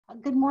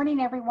Good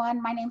morning,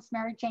 everyone. My name is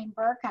Mary Jane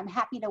Burke. I'm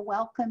happy to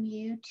welcome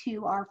you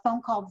to our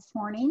phone call this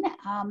morning.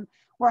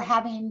 We're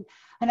having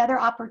another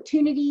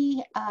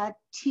opportunity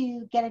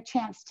to get a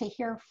chance to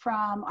hear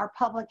from our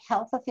public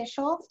health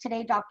officials.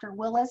 Today, Dr.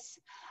 Willis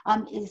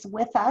is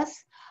with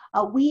us.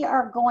 We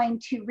are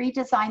going to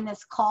redesign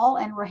this call,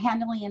 and we're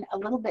handling it a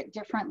little bit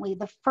differently.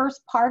 The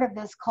first part of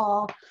this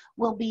call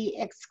will be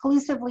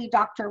exclusively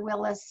Dr.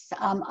 Willis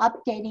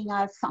updating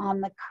us on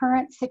the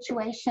current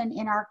situation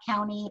in our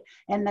county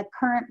and the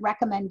current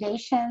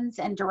recommendations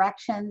and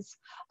directions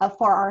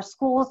for our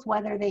schools,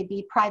 whether they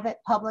be private,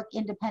 public,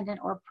 independent,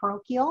 or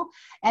parochial.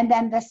 And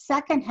then the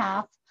second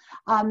half,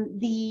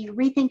 the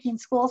Rethinking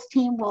Schools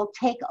team will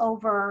take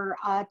over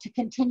to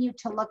continue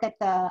to look at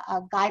the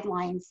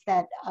guidelines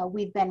that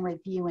we've been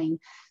reviewing.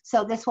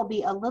 So this will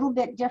be a little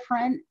bit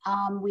different.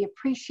 We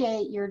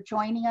appreciate your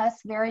joining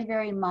us very,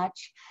 very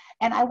much.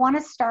 And I want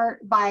to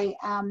start by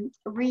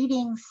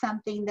reading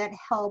something that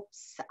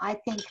helps, I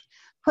think,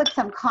 put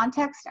some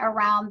context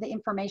around the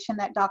information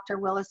that Dr.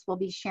 Willis will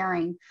be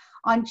sharing.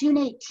 On June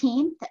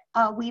 18th,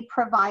 we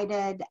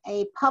provided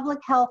a public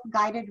health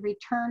guided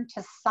return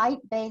to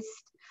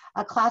site-based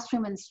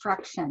classroom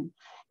instruction.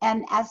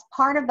 And as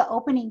part of the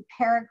opening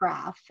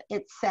paragraph,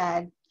 it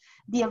said,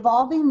 "The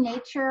evolving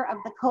nature of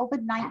the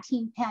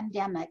COVID-19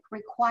 pandemic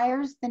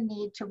requires the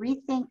need to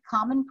rethink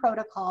common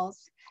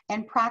protocols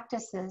and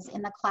practices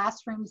in the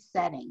classroom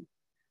setting,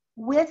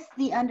 with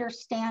the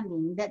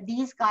understanding that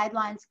these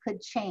guidelines could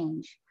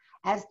change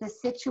as the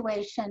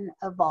situation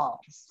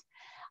evolves."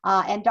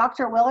 And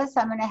Dr. Willis,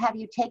 I'm going to have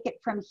you take it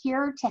from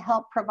here to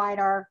help provide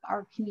our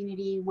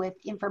community with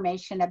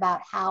information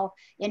about how,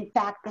 in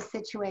fact, the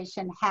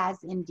situation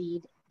has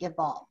indeed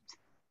evolved.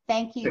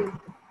 Thank you.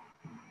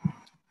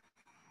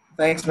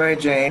 Thanks, Mary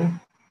Jane.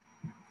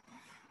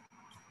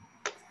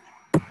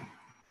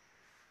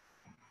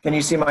 Can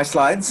you see my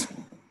slides?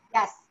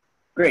 Yes.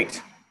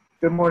 Great.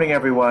 Good morning,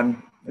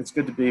 everyone. It's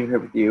good to be here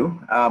with you.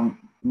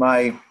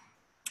 I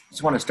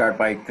just want to start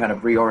by kind of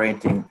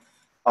reorienting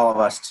all of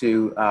us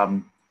to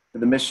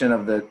the mission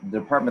of the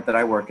department that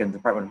I work in, the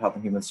Department of Health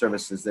and Human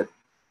Services, that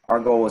our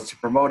goal is to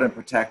promote and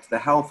protect the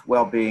health,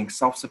 well-being,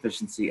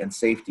 self-sufficiency, and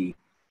safety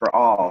for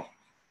all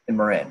in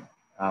Marin.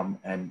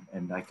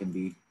 And I can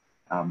be,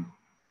 I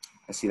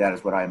see that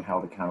as what I am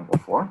held accountable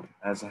for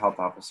as a health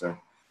officer.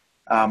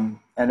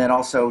 And then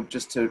also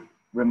just to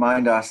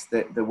remind us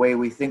that the way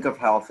we think of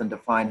health and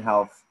define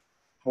health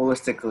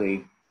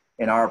holistically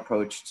in our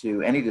approach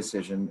to any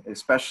decision,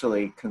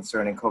 especially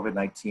concerning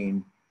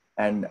COVID-19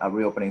 and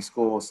reopening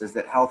schools, is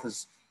that health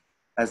is,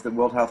 as the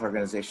World Health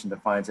Organization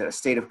defines it, a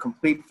state of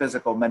complete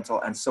physical,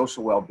 mental, and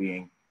social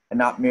well-being, and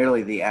not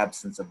merely the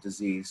absence of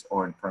disease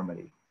or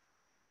infirmity,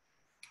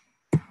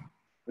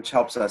 which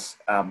helps us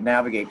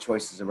navigate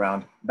choices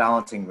around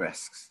balancing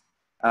risks.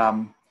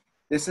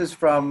 This is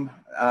from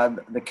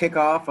the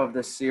kickoff of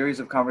this series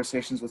of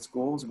conversations with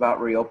schools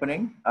about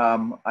reopening.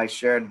 I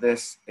shared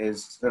this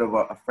as sort of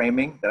a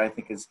framing that I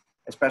think is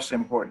especially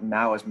important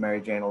now, as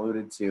Mary Jane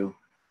alluded to,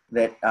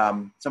 that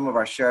some of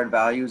our shared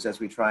values as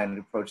we try and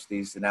approach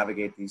these and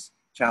navigate these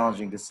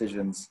challenging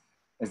decisions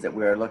is that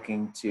we're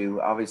looking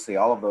to, obviously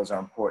all of those are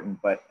important,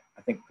 but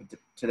I think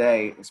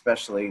today,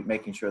 especially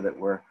making sure that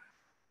we're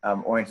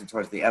oriented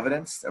towards the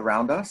evidence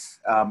around us.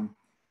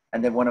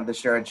 And then one of the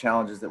shared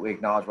challenges that we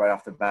acknowledge right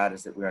off the bat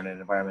is that we're in an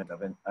environment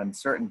of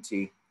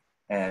uncertainty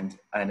and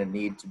a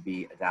need to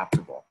be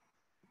adaptable.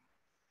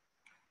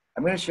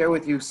 I'm going to share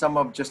with you some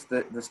of just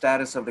the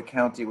status of the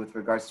county with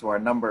regards to our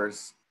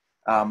numbers,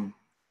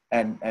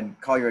 and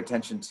call your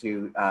attention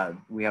to,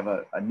 we have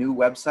a new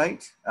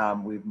website.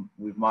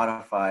 We've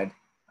modified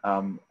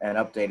and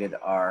updated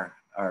our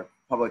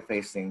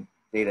public-facing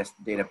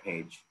data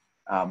page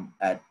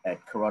at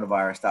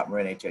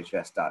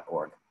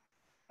coronavirus.marinhhs.org.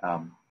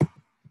 And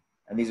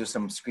these are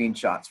some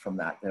screenshots from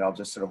that I'll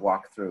just sort of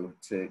walk through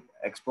to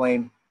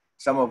explain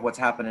some of what's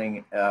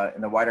happening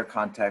in the wider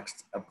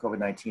context of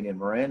COVID-19 in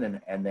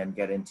Marin, and then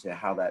get into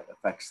how that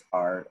affects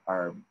our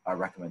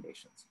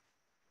recommendations.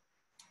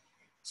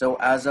 So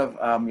as of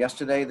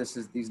yesterday,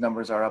 these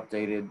numbers are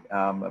updated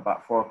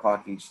about 4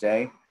 o'clock each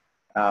day.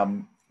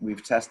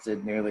 We've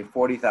tested nearly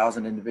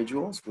 40,000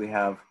 individuals. We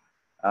have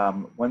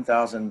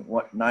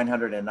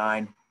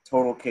 1,909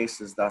 total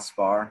cases thus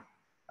far.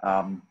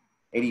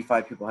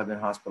 85 people have been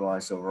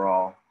hospitalized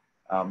overall.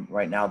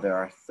 Right now, there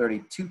are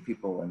 32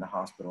 people in the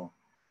hospital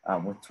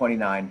with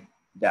 29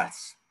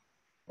 deaths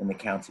in the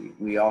county.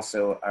 We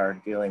also are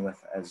dealing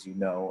with, as you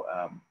know,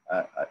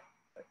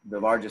 the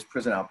largest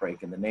prison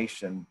outbreak in the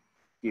nation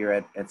here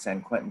at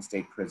San Quentin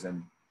State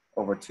Prison.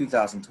 Over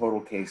 2,000 total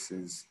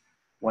cases,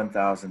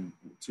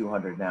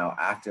 1,200 now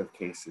active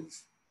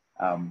cases,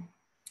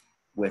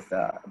 with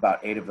about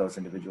 8 of those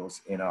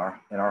individuals in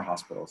our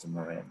hospitals in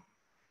Marin.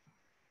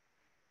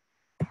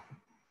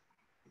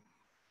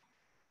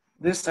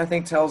 This, I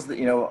think, tells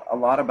a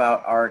lot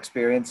about our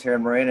experience here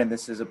in Marin, and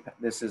this is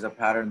a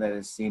pattern that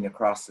is seen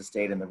across the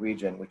state and the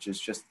region, which is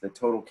just the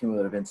total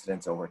cumulative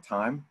incidence over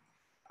time.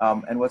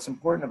 And what's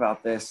important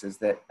about this is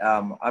that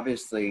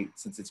obviously,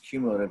 since it's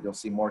cumulative, you'll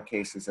see more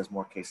cases as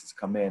more cases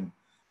come in,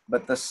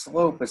 but the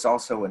slope is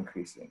also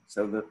increasing.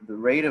 So the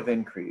rate of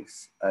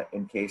increase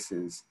in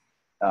cases,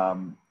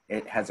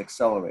 it has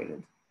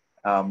accelerated,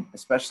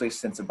 especially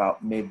since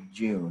about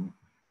mid-June.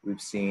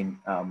 We've seen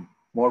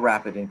more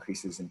rapid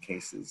increases in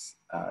cases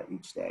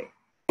each day.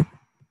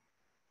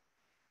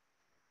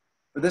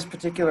 For this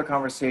particular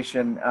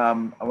conversation,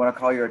 I want to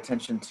call your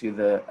attention to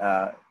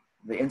the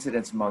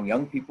incidence among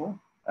young people.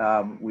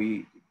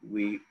 We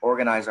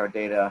organize our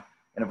data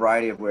in a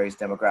variety of ways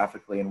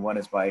demographically, and one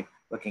is by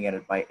looking at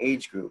it by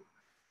age group.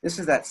 This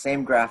is that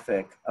same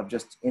graphic of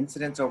just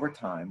incidence over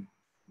time,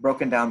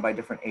 broken down by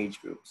different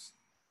age groups.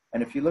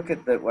 And if you look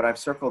at what I've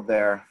circled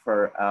there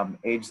for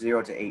age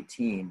 0 to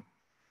 18,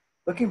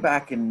 looking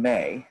back in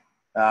May,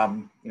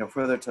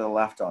 further to the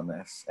left on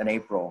this, in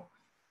April,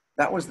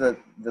 that was the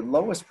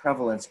lowest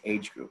prevalence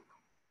age group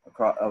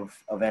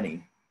of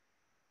any.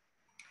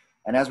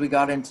 And as we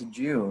got into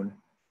June,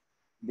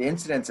 the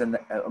incidence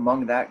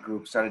among that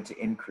group started to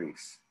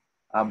increase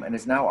and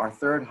is now our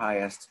third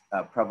highest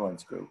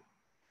prevalence group.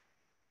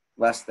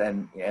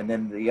 And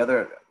then the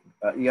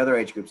other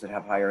age groups that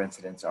have higher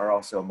incidence are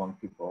also among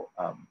people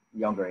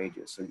younger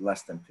ages, so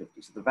less than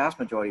 50. So the vast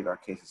majority of our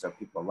cases are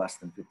people less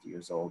than 50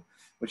 years old,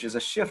 which is a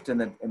shift in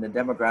the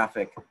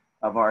demographic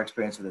of our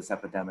experience with this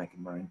epidemic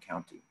in Marin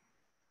County.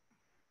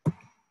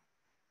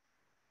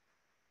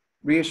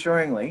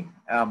 Reassuringly,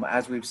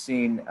 as we've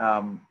seen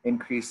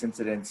increased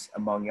incidence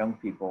among young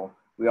people,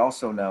 we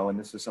also know, and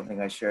this is something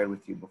I shared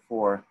with you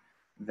before,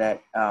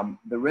 that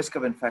the risk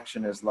of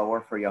infection is lower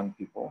for young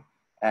people.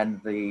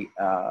 And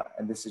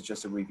this is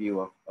just a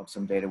review of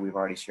some data we've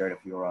already shared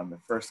if you were on the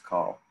first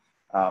call.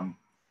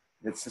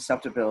 The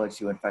susceptibility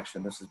to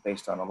infection, this is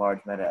based on a large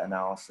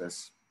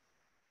meta-analysis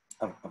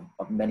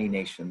of many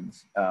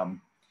nations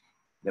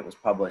that was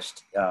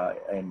published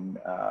in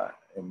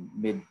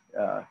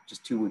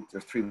just 2 weeks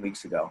or 3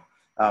 weeks ago.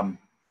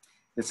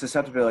 The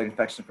susceptibility to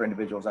infection for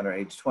individuals under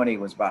age 20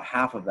 was about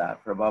half of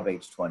that for above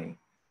age 20.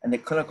 And the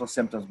clinical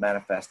symptoms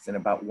manifest in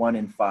about 1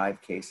 in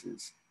 5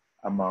 cases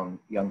among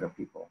younger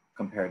people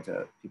compared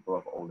to people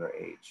of older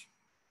age.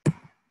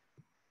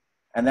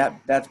 And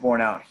that's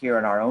borne out here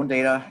in our own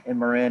data in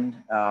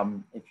Marin.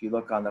 If you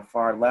look on the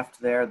far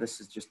left there, this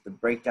is just the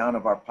breakdown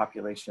of our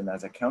population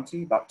as a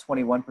county. About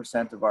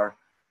 21% of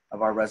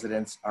our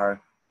residents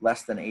are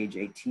less than age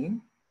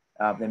 18.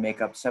 They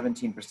make up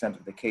 17%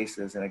 of the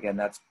cases. And again,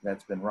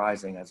 that's been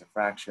rising as a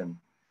fraction,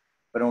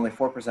 but only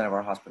 4% of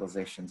our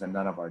hospitalizations and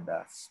none of our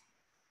deaths.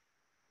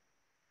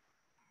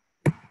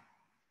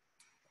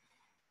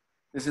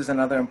 This is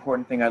another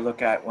important thing I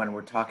look at when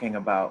we're talking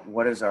about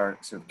what is our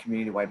sort of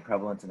community-wide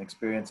prevalence and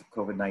experience of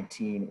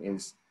COVID-19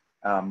 is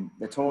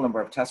the total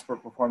number of tests we're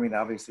performing.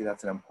 Obviously,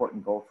 that's an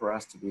important goal for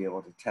us to be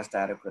able to test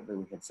adequately.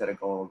 We had set a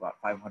goal of about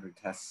 500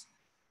 tests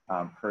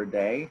per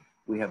day.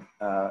 We have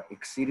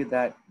exceeded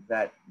that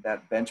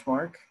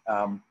benchmark.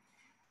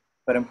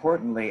 But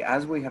importantly,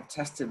 as we have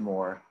tested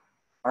more,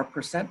 our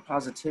percent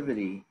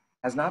positivity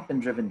has not been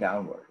driven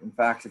downward. In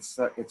fact,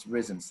 it's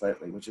risen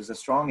slightly, which is a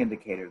strong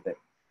indicator that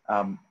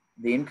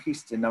the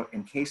increase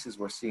in cases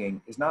we're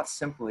seeing is not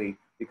simply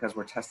because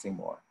we're testing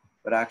more,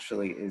 but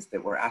actually is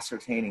that we're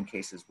ascertaining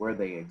cases where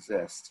they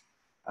exist.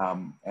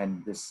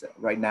 And this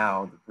right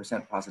now, the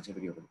percent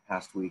positivity over the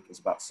past week is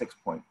about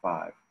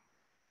 6.5.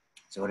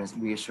 So it has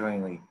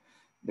reassuringly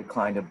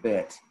declined a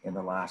bit in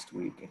the last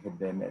week. It had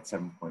been at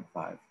 7.5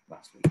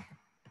 last week.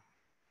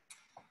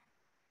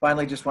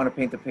 Finally, just want to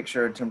paint the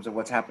picture in terms of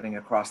what's happening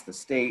across the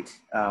state.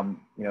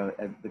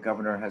 The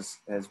governor has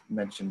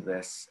mentioned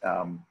this.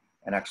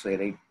 And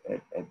actually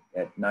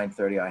at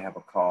 9:30, I have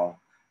a call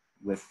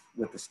with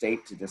the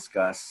state to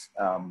discuss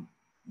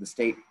the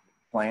state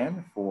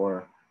plan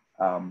for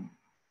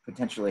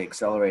potentially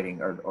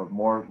accelerating or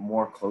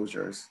more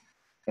closures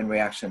in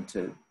reaction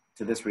to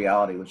this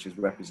reality, which is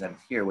represented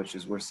here, which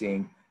is we're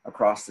seeing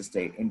across the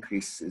state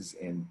increases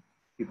in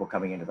people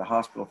coming into the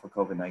hospital for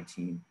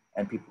COVID-19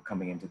 and people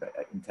coming into the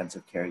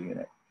intensive care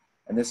unit.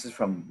 And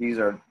these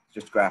are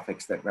just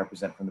graphics that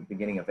represent from the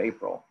beginning of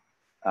April.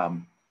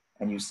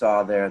 And you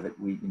saw there that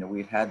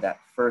we'd had that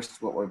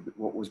first,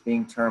 what was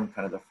being termed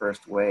kind of the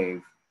first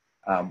wave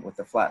with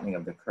the flattening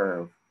of the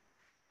curve.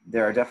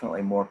 There are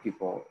definitely more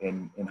people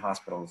in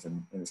hospitals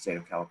in the state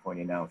of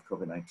California now with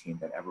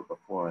COVID-19 than ever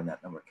before, and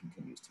that number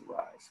continues to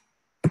rise.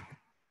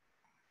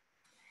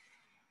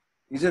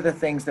 These are the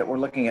things that we're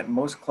looking at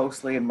most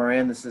closely in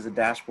Marin. This is a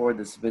dashboard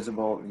that's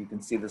visible. You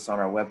can see this on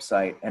our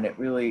website. And it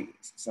really,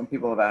 some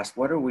people have asked,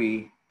 what are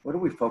we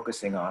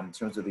focusing on in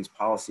terms of these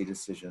policy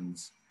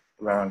decisions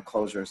around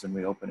closures and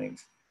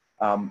reopenings?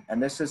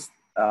 And this is,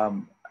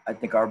 I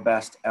think, our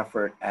best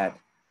effort at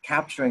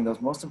capturing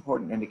those most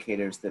important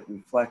indicators that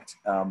reflect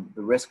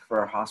the risk for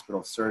our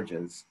hospital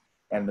surges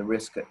and the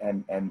risk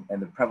and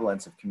the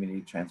prevalence of community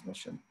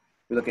transmission.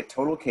 We look at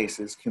total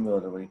cases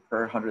cumulatively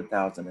per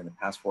 100,000 in the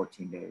past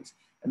 14 days.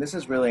 And this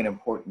is really an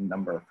important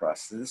number for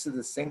us. So this is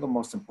the single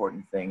most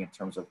important thing in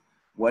terms of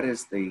what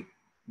is the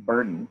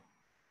burden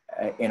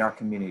in our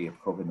community of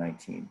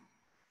COVID-19.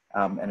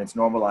 and it's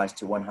normalized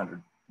to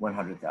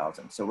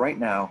 100,000. So right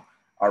now,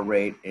 our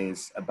rate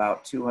is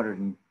about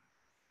 200,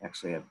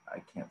 actually,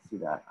 I can't see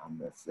that on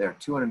this. They're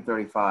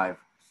 235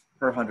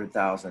 per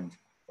 100,000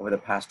 over the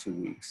past 2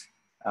 weeks.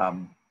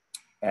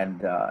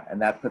 And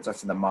that puts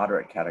us in the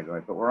moderate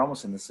category, but we're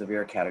almost in the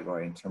severe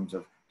category in terms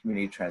of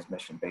community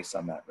transmission based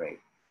on that rate.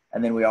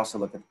 And then we also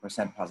look at the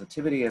percent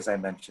positivity. As I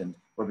mentioned,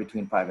 we're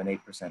between 5 and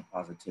 8%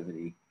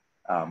 positivity.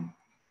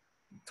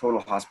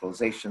 Total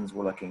hospitalizations,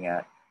 we're looking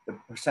at the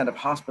percent of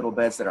hospital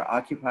beds that are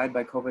occupied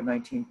by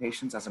COVID-19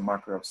 patients as a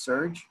marker of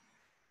surge.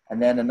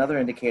 And then another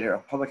indicator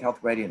of public health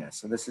readiness.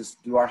 So this is,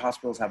 do our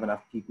hospitals have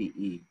enough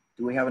PPE?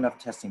 Do we have enough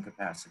testing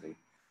capacity?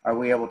 Are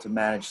we able to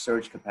manage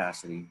surge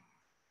capacity?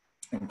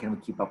 And can we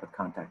keep up with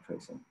contact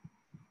tracing?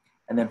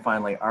 And then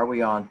finally, are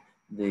we on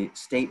the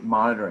state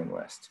monitoring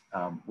list,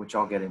 which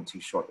I'll get into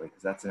shortly,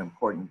 because that's an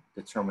important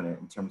determinant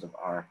in terms of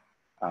our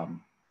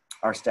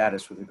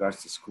status with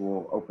regards to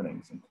school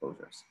openings and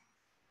closures.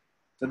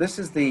 So this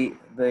is the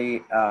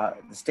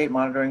state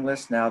monitoring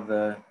list. Now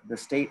the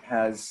state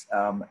has,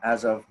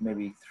 as of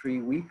maybe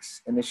 3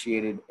 weeks,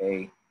 initiated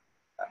a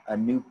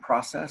new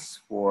process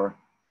for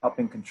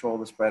helping control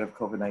the spread of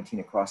COVID-19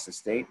 across the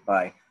state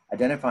by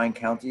identifying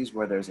counties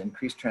where there's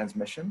increased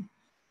transmission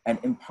and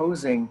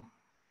imposing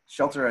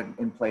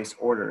shelter-in-place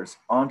orders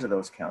onto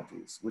those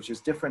counties, which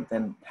is different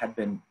than had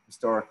been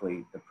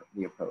historically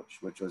the approach,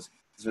 which was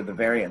sort of the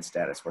variant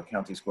status where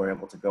counties were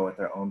able to go at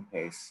their own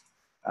pace.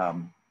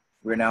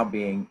 We're now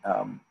being,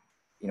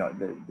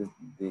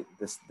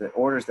 the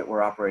orders that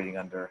we're operating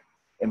under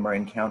in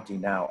Marin County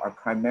now are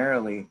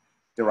primarily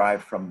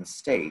derived from the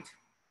state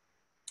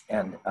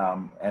and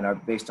are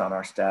based on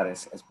our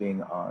status as being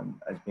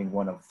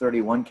one of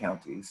 31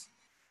 counties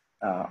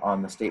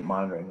on the state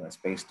monitoring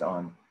list based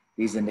on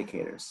these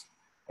indicators.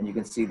 And you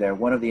can see there,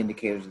 one of the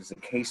indicators is a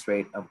case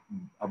rate of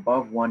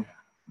above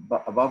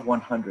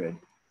 100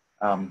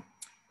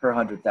 per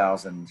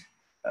 100,000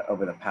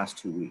 over the past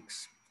 2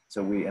 weeks.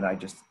 So I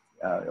just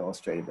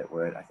illustrated that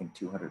we're at, I think,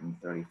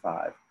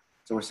 235.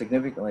 So we're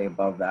significantly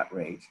above that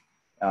rate.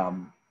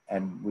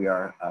 And we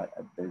are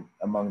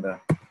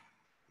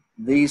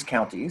these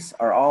counties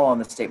are all on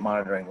the state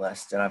monitoring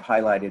list. And I've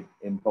highlighted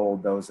in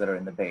bold those that are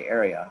in the Bay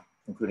Area,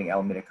 including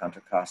Alameda,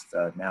 Contra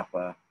Costa,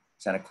 Napa,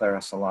 Santa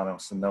Clara, Solano,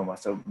 Sonoma.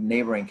 So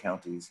neighboring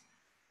counties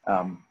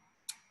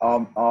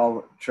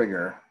all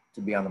trigger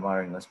to be on the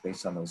monitoring list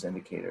based on those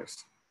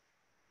indicators.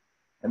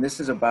 And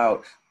this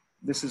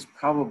is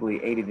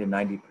probably 80 to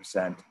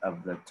 90%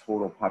 of the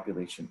total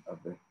population of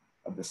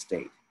the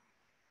state.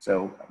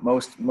 So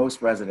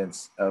most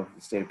residents of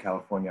the state of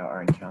California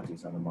are in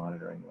counties on the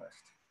monitoring list.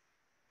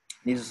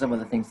 These are some of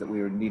the things that we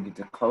were needed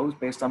to close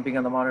based on being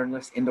on the monitoring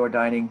list. Indoor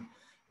dining,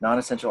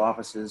 non-essential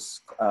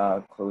offices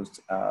closed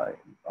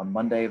on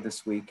Monday of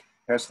this week.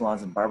 Hair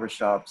salons and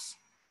barbershops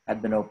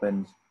had been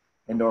opened.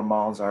 Indoor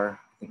malls I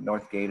think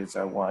Northgate is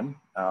our one.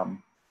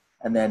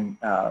 And then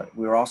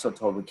we were also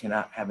told we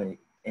cannot have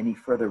any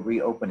further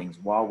reopenings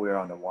while we're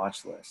on the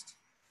watch list.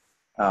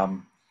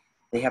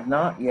 They have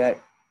not yet,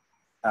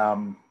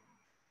 the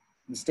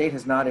state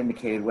has not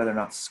indicated whether or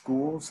not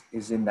schools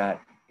is in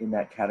that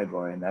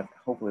category, and that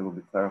hopefully will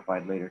be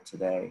clarified later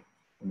today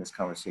in this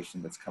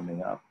conversation that's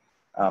coming up.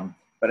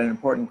 But an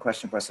important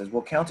question for us is,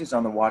 will counties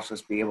on the watch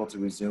list be able to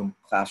resume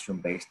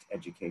classroom-based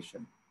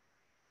education?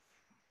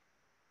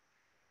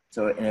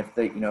 So, and if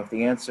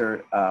the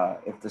answer,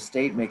 if the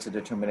state makes a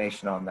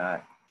determination on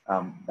that,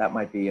 that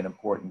might be an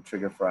important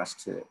trigger for us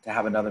to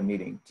have another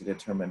meeting to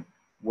determine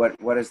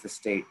what is the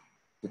state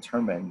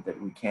determined that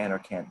we can or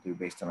can't do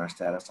based on our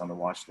status on the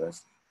watch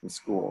list with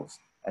schools,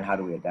 and how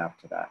do we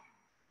adapt to that?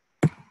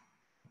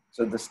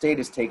 So the state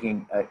is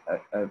taking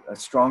a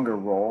stronger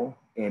role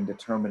in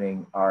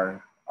determining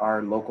our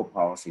local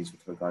policies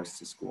with regards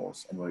to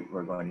schools, and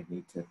we're going to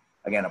need to,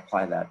 again,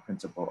 apply that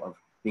principle of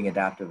being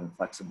adaptive and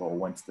flexible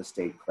once the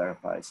state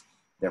clarifies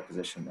their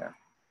position there.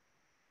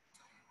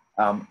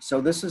 So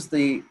this is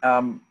the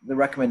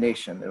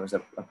recommendation. There was a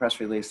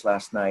press release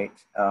last night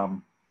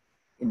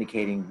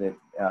indicating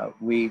that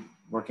we,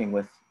 working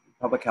with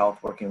public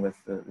health, working with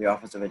the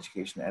Office of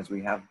Education, as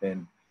we have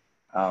been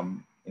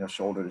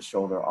shoulder to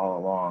shoulder all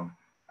along,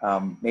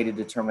 made a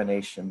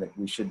determination that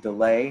we should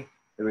delay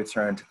the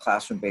return to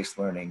classroom-based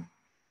learning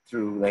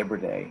through Labor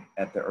Day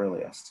at the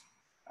earliest.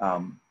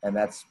 And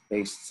that's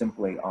based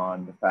simply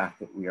on the fact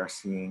that we are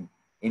seeing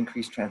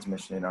increased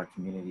transmission in our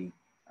community.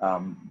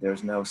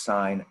 There's no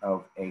sign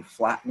of a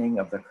flattening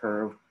of the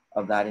curve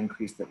of that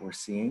increase that we're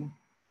seeing,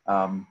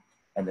 and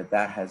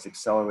that has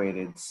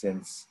accelerated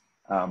since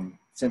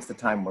the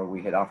time where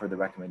we had offered the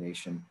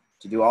recommendation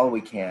to do all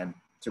we can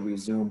to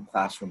resume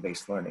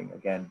classroom-based learning,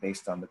 again,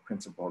 based on the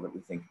principle that we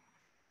think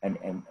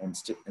and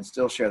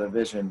still share the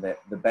vision that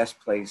the best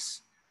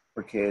place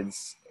for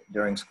kids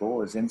during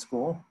school is in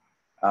school,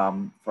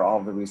 for all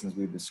of the reasons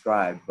we've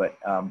described, but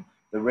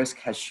the risk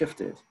has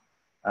shifted.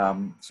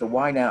 So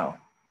why now?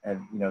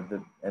 And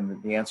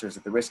the answer is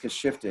that the risk has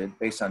shifted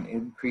based on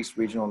increased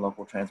regional and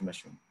local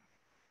transmission.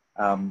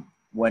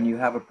 When you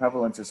have a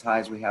prevalence as high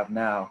as we have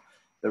now,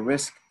 the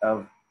risk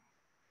of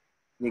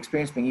the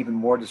experience being even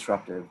more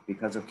disruptive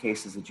because of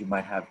cases that you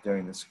might have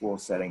during the school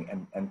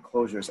setting and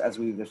closures, as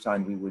we've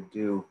defined we would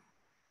do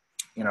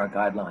in our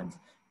guidelines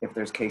if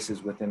there's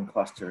cases within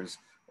clusters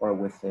or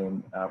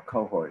within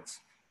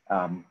cohorts.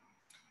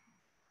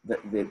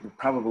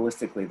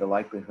 Probabilistically, the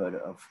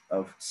likelihood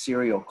of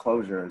serial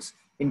closures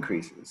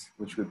increases,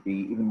 which would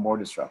be even more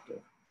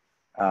disruptive.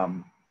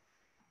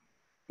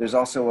 There's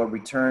also a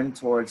return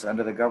towards,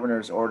 under the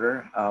governor's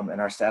order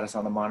and our status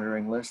on the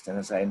monitoring list, and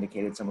as I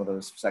indicated, some of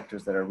those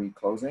sectors that are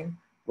reclosing,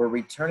 we're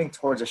returning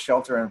towards a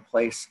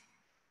shelter-in-place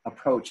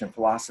approach and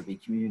philosophy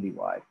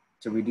community-wide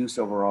to reduce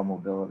overall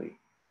mobility.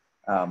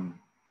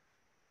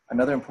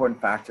 Another important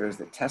factor is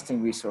that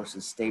testing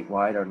resources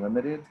statewide are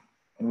limited,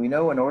 and we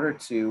know in order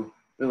to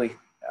really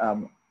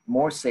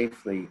more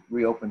safely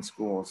reopen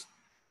schools,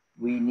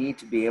 we need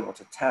to be able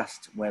to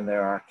test when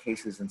there are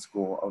cases in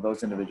school of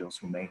those individuals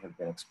who may have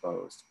been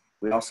exposed.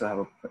 We also have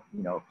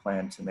a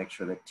plan to make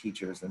sure that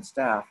teachers and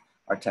staff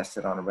are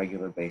tested on a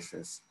regular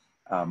basis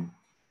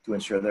to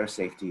ensure their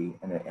safety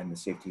and the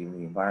safety of the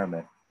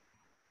environment.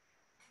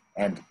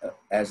 And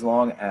as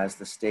long as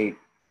the state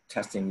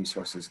testing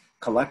resources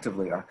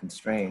collectively are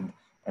constrained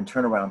and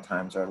turnaround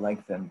times are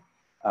lengthened,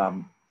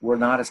 we're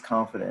not as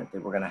confident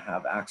that we're going to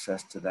have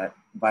access to that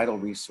vital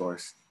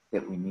resource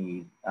that we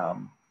need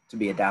to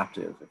be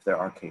adaptive if there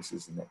are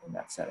cases in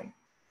that setting.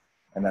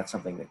 And that's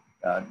something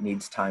that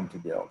needs time to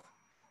build.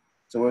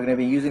 So we're going to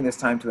be using this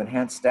time to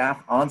enhance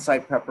staff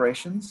on-site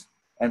preparations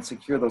and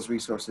secure those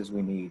resources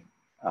we need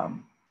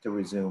to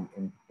resume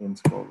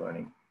in-school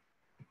learning.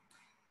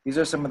 These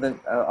are some of the,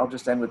 I'll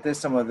just end with this,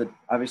 some of the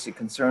obviously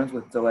concerns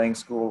with delaying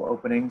school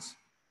openings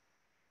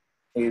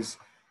is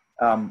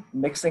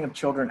mixing of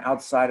children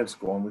outside of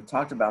school. And we've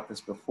talked about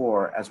this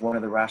before as one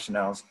of the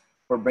rationales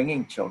for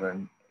bringing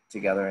children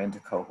together into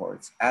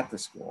cohorts at the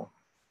school,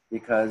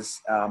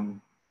 because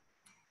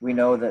we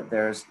know that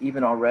there's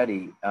even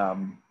already, I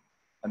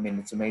mean,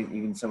 it's amazing,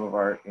 even some of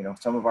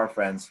our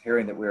friends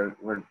hearing that we're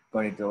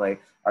going to delay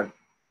are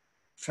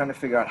trying to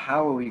figure out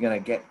how are we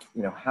going to get,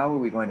 how are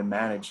we going to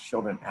manage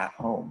children at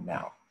home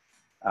now?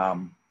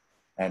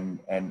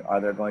 And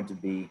are there going to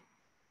be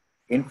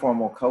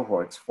informal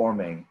cohorts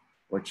forming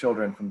where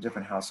children from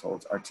different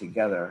households are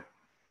together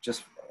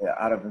just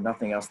out of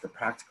nothing else, the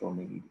practical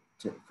need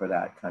for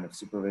that kind of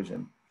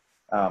supervision?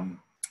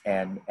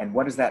 And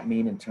what does that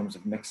mean in terms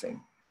of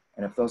mixing?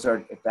 And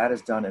if that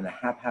is done in a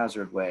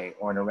haphazard way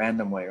or in a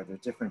random way, or there's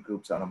different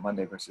groups on a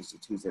Monday versus a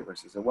Tuesday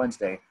versus a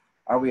Wednesday,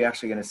 are we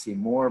actually going to see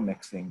more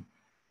mixing,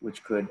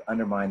 which could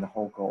undermine the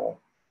whole goal?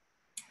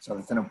 So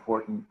that's an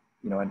important,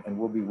 and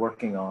we'll be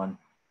working on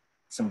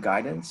some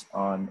guidance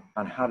on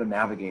how to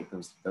navigate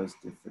those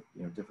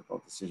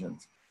difficult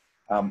decisions.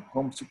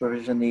 Home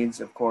supervision needs,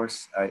 of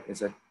course,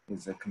 is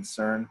a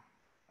concern.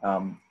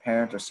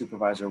 Parent or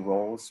supervisor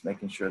roles,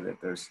 making sure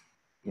that there's,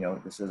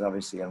 this is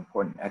obviously an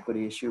important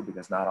equity issue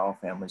because not all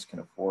families can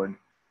afford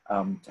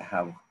to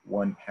have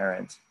one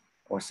parent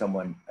or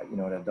someone,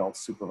 an adult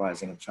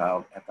supervising a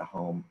child at the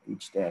home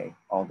each day,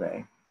 all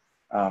day.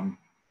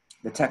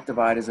 The tech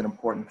divide is an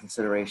important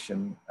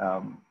consideration.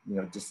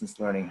 Distance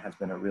learning has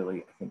been a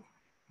really, I think,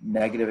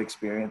 negative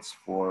experience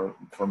for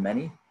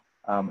many,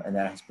 and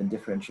that has been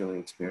differentially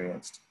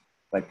experienced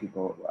by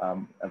people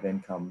of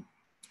income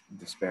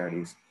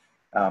disparities.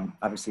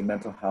 Obviously,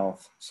 mental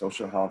health,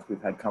 social health,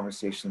 we've had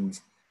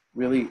conversations,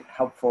 really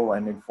helpful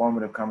and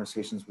informative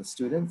conversations with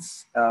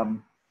students,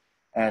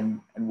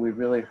 and we've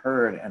really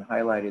heard and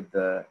highlighted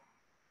the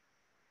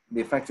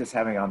effect it's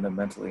having on them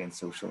mentally and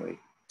socially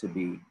to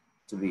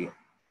be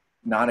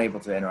not able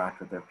to interact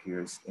with their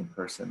peers in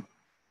person.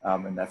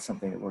 And that's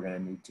something that we're going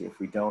to need to, if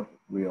we don't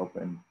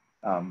reopen,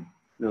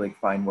 really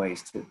find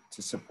ways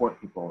to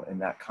support people in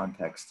that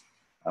context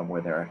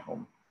where they're at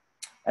home.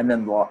 And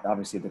then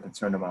obviously the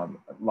concern about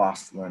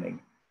lost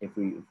learning. If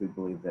we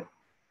believe that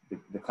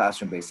the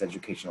classroom-based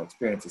educational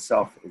experience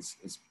itself is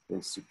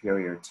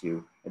superior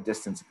to a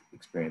distance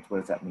experience, what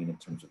does that mean in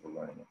terms of the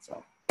learning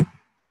itself?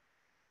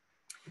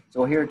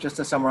 So here, just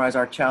to summarize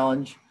our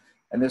challenge,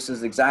 and this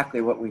is exactly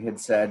what we had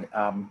said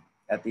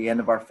at the end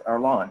of our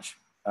launch.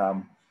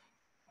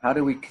 How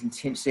do we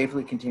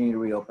safely continue to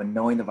reopen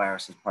knowing the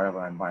virus is part of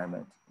our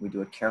environment? We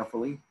do it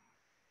carefully.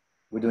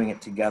 We're doing it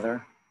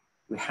together.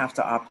 We have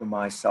to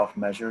optimize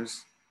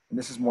self-measures. And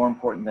this is more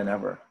important than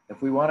ever.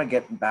 If we want to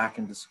get back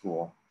into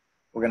school,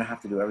 we're going to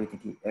have to do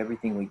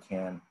everything we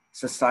can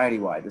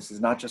society-wide. This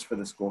is not just for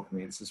the school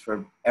community. This is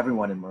for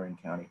everyone in Marin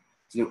County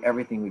to do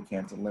everything we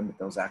can to limit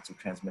those acts of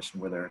transmission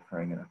where they're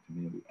occurring in our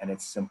community. And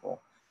it's simple.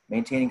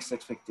 Maintaining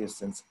 6 feet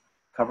distance,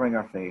 covering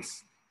our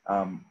face,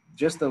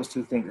 just those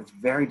two things. It's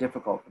very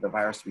difficult for the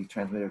virus to be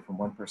transmitted from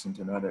one person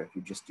to another if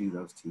you just do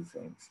those two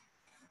things.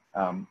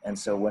 And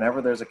so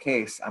whenever there's a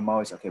case, I'm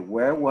always, okay,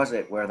 where was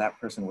it where that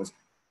person was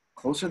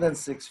closer than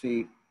 6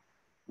 feet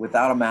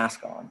without a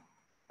mask on?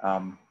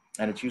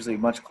 And it's usually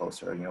much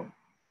closer,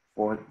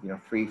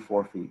 3,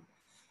 4 feet.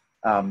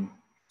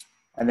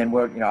 And then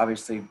we're,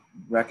 obviously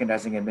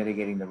recognizing and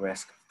mitigating the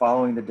risk,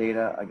 following the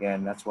data.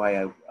 Again, that's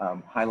why I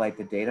highlight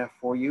the data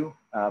for you,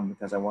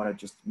 because I want to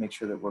just make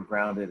sure that we're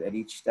grounded at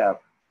each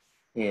step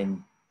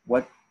in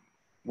what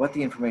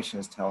the information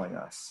is telling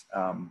us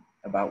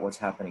about what's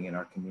happening in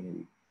our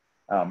community.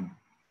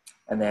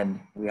 And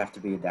then we have to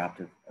be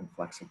adaptive and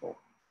flexible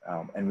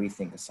and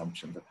rethink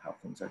assumptions of how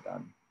things are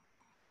done.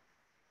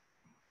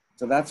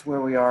 So that's where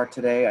we are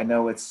today. I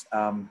know it's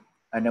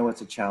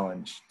a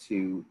challenge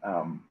to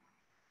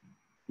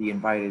be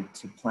invited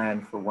to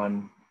plan for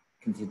one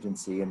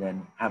contingency and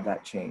then have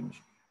that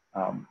change.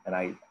 And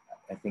I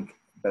think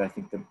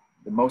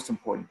the most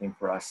important thing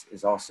for us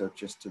is also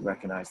just to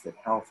recognize that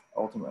health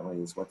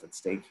ultimately is what's at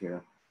stake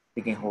here,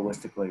 thinking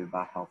holistically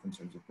about health in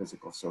terms of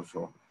physical,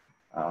 social,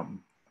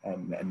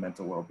 and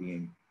mental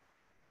well-being.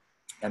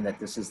 And that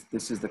this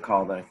is the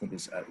call that I think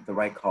is the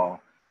right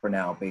call for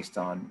now based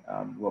on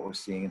what we're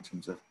seeing in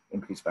terms of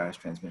increased virus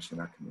transmission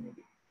in our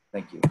community.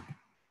 Thank you.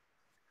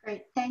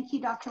 Great, thank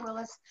you, Dr.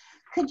 Willis.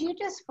 Could you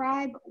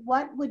describe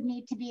what would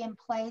need to be in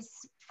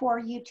place for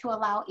you to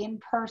allow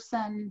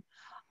in-person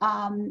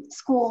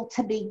school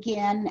to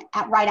begin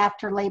right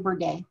after Labor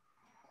Day?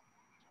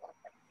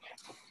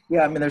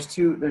 Yeah, I mean, there's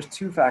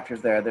two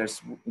factors there.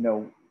 There's, you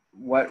know,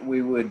 what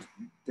we would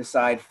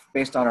decide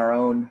based on our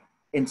own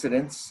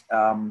incidents,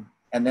 and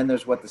then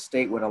there's what the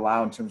state would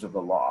allow in terms of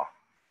the law.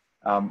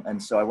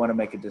 And so I want to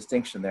make a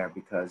distinction there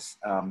because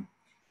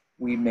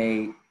we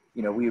may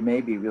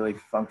be really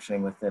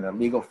functioning within a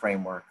legal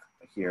framework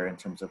here in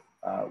terms of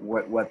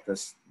what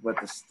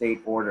the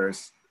state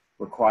orders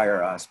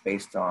require us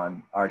based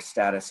on our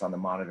status on the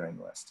monitoring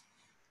list.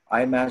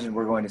 I imagine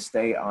we're going to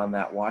stay on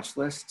that watch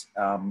list,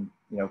 you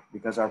know,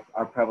 because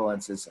our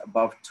prevalence is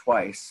above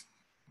twice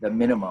the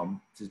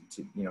minimum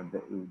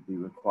that would be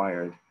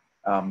required,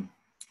 and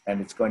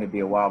it's going to be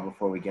a while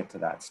before we get to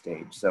that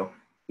stage. So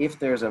if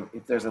there's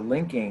a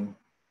linking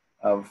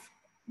of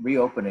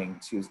reopening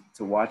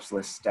to watch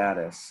list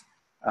status,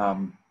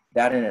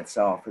 that in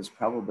itself is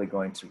probably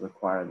going to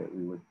require that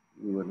we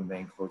would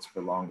remain closed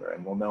for longer,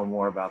 and we'll know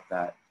more about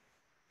that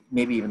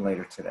maybe even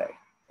later today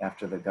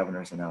after the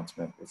governor's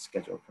announcement is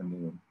scheduled for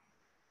noon.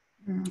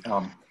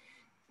 Mm-hmm.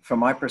 From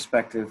my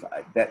perspective,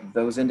 that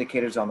those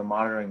indicators on the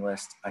monitoring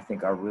list I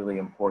think are really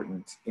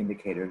important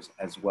indicators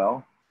as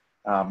well.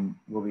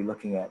 We'll be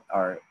looking at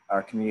our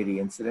community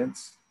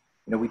incidents.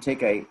 You know, we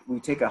take a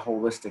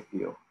holistic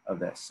view of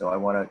this. So I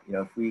want to, you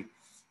know,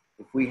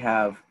 if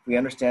we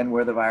understand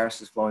where the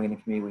virus is flowing in the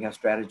community, we have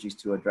strategies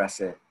to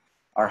address it.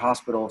 Our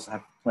hospitals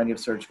have plenty of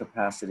surge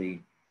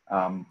capacity.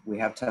 We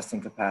have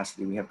testing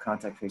capacity. We have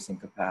contact tracing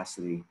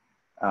capacity.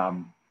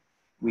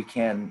 We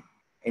can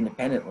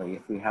independently,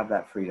 if we have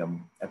that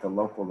freedom at the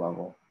local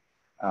level,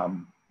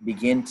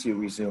 begin to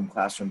resume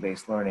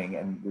classroom-based learning,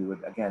 and we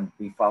would again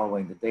be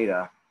following the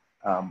data.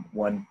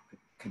 One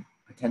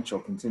potential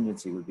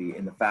contingency would be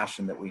in the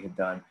fashion that we had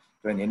done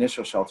during the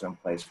initial shelter in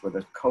place, where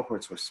the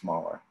cohorts were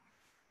smaller.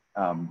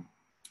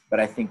 But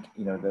I think,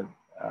 you know,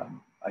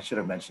 I should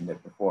have mentioned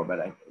it before, but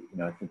I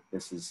think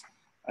this is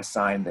a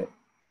sign that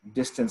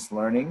distance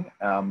learning,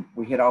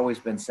 we had always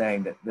been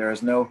saying that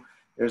there's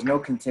no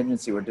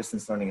contingency where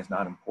distance learning is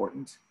not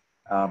important,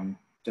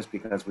 just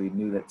because we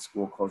knew that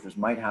school closures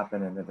might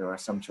happen and that there are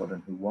some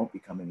children who won't be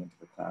coming into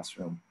the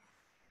classroom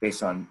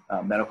based on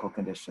medical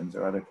conditions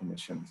or other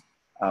conditions,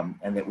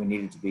 and that we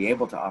needed to be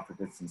able to offer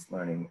distance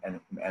learning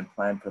and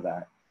plan for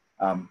that.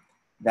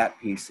 That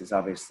piece is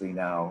obviously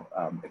now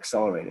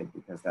accelerated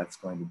because that's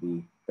going to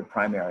be the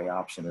primary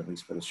option, at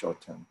least for the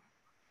short term.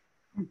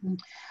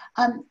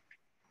 Mm-hmm.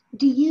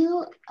 Do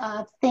you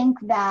think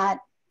that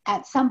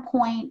at some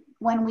point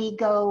when we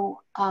go,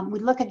 we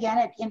look again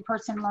at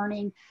in-person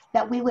learning,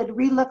 that we would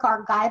relook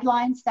our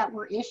guidelines that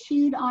were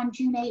issued on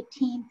June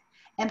 18th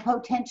and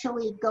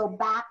potentially go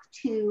back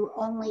to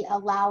only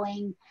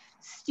allowing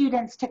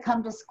students to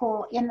come to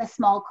school in the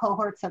small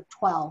cohorts of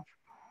 12?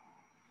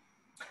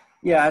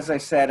 Yeah, as I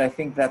said, I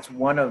think that's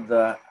one of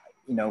the,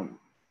 you know,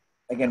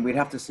 again, we'd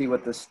have to see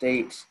what the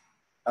state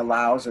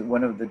allows. And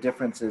one of the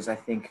differences, I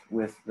think,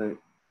 with the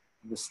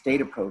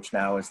state approach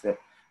now is that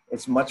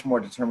it's much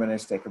more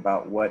deterministic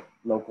about what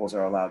locals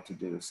are allowed to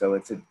do. So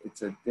it's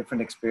a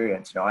different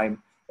experience. You know,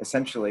 I'm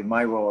essentially,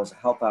 my role as a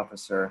health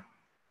officer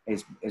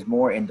is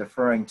more in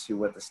deferring to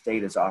what the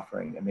state is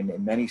offering. I mean,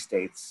 in many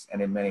states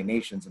and in many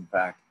nations, in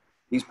fact,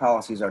 these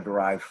policies are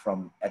derived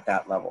from at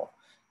that level.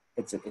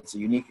 It's a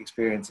unique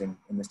experience in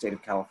the state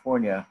of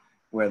California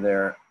where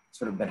they're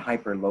sort of been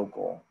hyper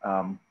local,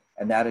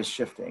 and that is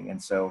shifting.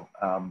 And so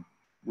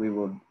we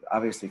will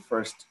obviously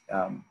first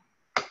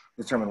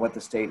determine what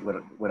the state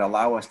would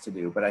allow us to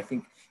do. But I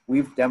think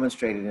we've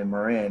demonstrated in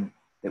Marin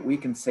that we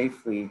can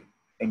safely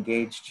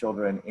engage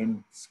children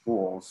in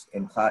schools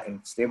in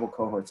stable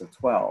cohorts of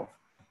 12.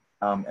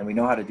 And we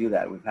know how to do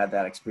that. We've had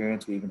that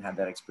experience. We even had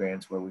that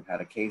experience where we've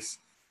had a case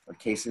or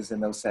cases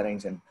in those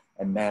settings and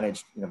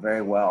managed, you know,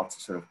 very well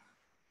to sort of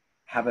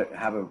have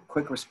a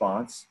quick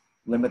response,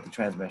 limit the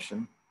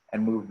transmission,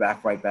 and move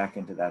right back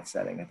into that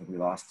setting. I think we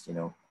lost, you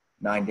know,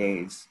 9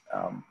 days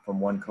from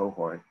one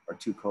cohort or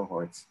two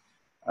cohorts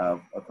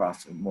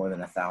across more than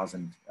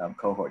 1,000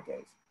 cohort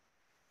days.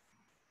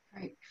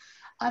 Right.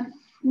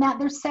 Matt,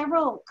 there's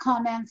several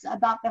comments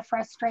about the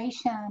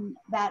frustration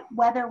that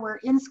whether we're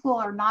in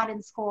school or not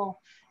in school,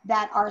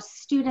 that our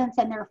students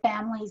and their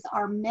families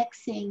are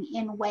mixing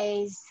in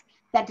ways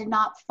that did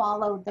not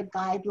follow the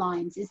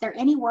guidelines. Is there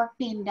any work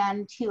being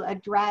done to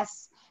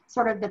address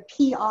sort of the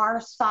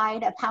PR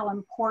side of how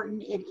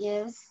important it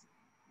is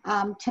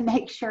to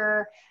make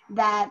sure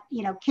that,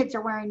 you know, kids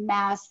are wearing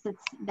masks,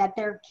 that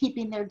they're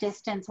keeping their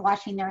distance,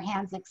 washing their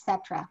hands,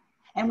 etc.?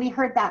 And we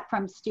heard that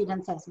from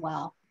students as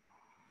well.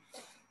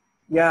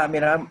 Yeah, I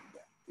mean,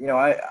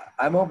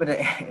 I'm open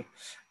to,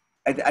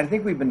 I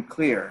think we've been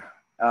clear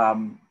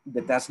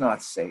that that's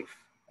not safe.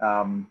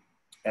 I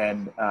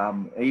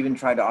even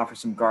tried to offer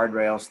some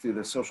guardrails through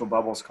the social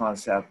bubbles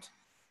concept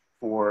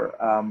for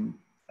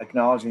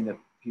acknowledging that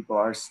people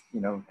are,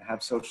 you know,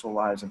 have social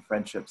lives and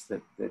friendships,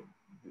 that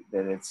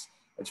it's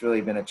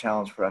really been a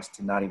challenge for us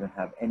to not even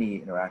have any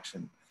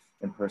interaction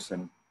in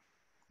person.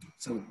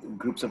 So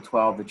groups of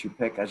 12 that you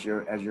pick as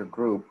your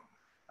group,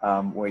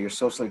 where you're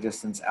socially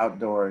distanced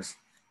outdoors,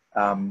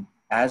 and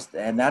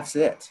that's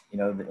it, you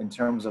know, in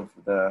terms of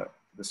the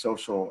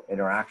social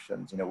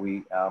interactions. You know,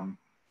 we,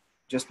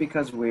 just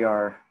because we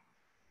are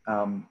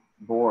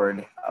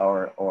bored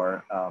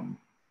or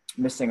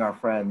missing our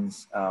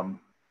friends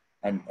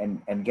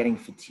and getting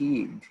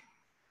fatigued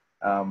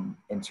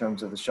in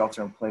terms of the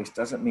shelter in place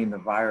doesn't mean the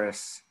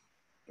virus,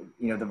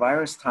 you know, the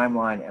virus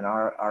timeline and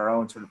our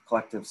own sort of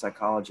collective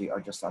psychology are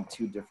just on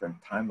two different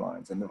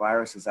timelines. And the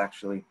virus is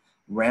actually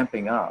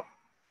ramping up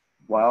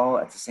while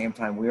at the same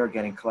time we are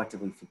getting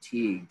collectively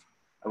fatigued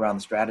around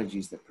the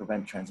strategies that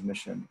prevent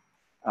transmission.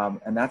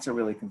 And that's a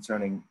really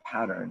concerning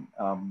pattern.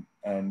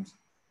 And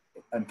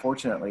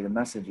unfortunately, the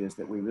message is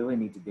that we really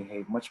need to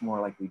behave much more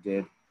like we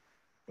did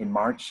in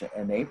March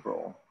and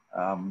April.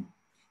 And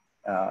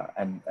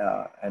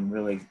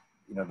really,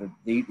 you know,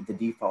 the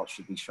default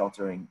should be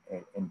sheltering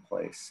in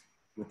place,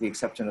 with the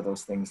exception of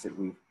those things that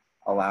we've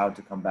allowed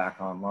to come back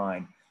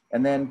online.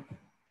 And then,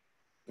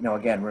 you know,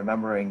 again,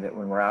 remembering that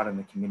when we're out in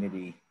the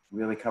community,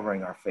 really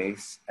covering our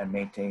face and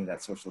maintaining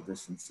that social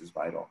distance is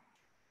vital.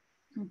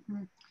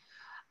 Mm-hmm.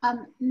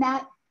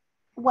 Matt,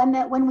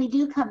 when we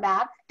do come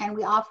back and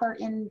we offer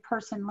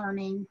in-person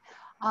learning,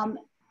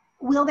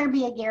 will there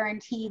be a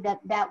guarantee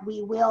that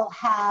we will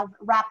have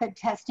rapid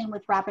testing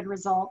with rapid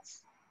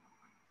results?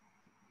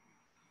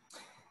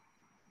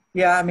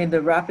 Yeah, I mean,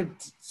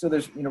 so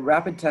there's, you know,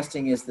 rapid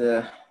testing is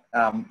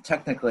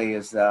technically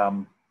is,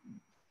 you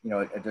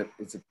know,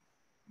 it's a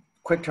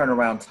quick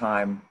turnaround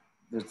time.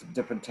 There's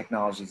different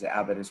technologies.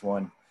 Abbott is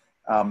one.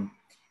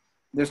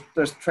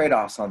 There's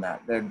trade-offs on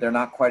that. They're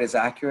not quite as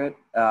accurate.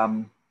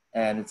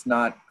 And it's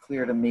not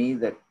clear to me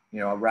that, you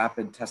know, a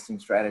rapid testing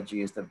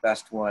strategy is the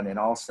best one in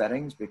all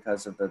settings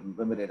because of the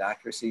limited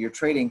accuracy. You're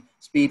trading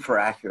speed for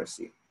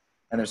accuracy.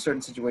 And there's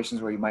certain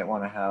situations where you might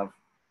want to have,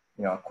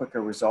 you know, a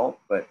quicker result,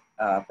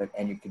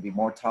 and you can be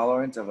more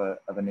tolerant of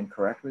an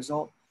incorrect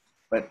result,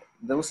 but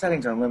those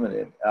settings are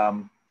limited.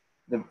 I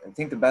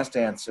think the best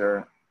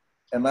answer,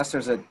 unless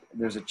there's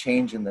a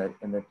change in the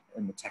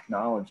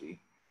technology,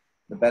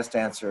 the best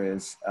answer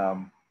is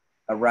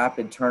a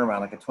rapid turnaround,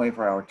 like a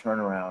 24-hour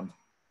turnaround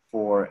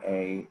for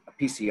a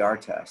PCR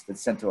test that's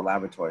sent to a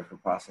laboratory for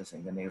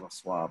processing, the nasal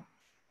swab,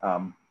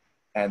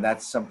 and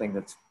that's something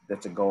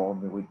that's a goal.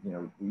 You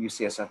know, the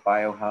UCSF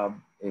BioHub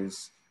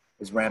is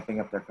ramping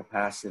up their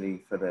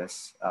capacity for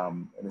this,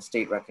 and the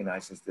state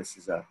recognizes this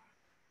is a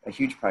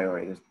huge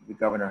priority. The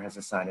governor has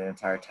assigned an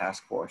entire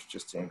task force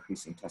just to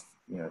increase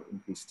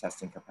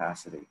testing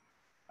capacity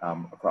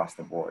across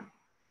the board.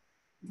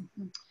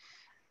 Mm-hmm.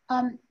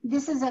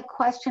 This is a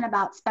question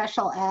about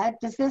special ed.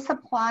 Does this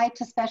apply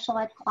to special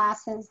ed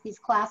classes? These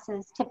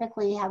classes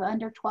typically have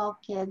under 12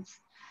 kids,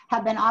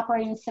 have been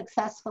operating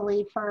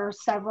successfully for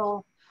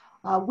several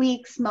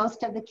weeks.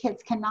 Most of the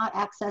kids cannot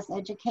access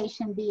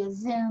education via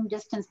Zoom.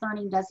 Distance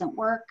learning doesn't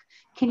work.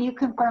 Can you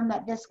confirm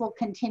that this will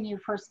continue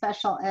for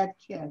special ed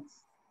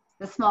kids,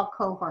 the small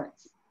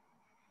cohorts?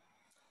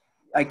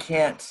 I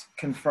can't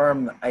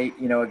confirm.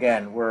 You know,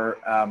 again, we're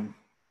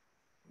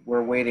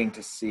waiting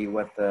to see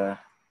what the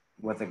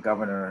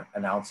governor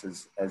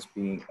announces as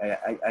being.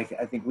 I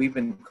think we've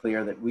been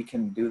clear that we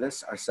can do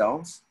this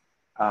ourselves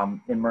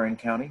in Marin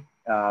County,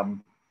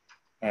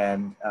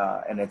 and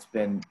it's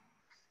been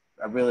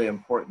a really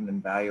important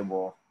and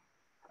valuable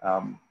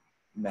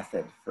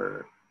method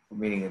for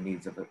meeting the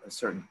needs of a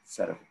certain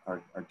set of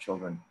our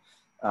children,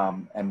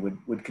 and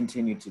would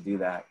continue to do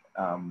that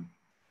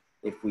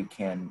if we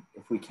can.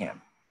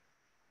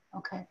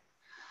 Okay.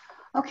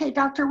 Okay,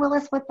 Dr.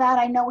 Willis, with that,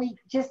 I know we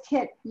just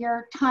hit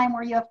your time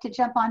where you have to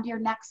jump onto your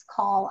next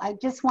call. I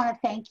just want to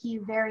thank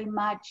you very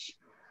much.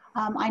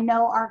 I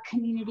know our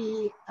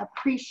community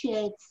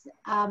appreciates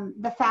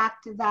the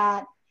fact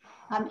that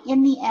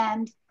in the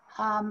end,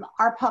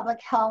 our public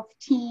health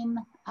team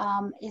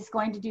is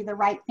going to do the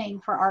right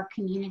thing for our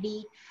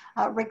community,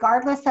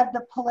 regardless of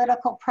the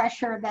political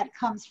pressure that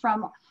comes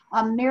from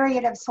a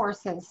myriad of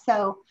sources.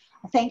 So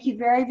thank you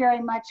very,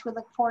 very much. We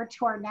look forward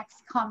to our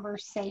next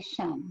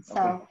conversation. So.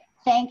 Okay.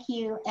 Thank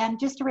you. And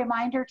just a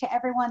reminder to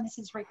everyone, this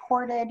is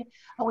recorded.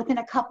 Within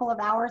a couple of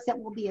hours, it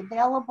will be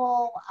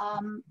available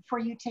for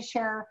you to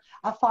share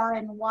far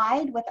and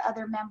wide with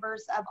other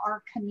members of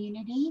our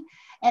community.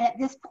 And at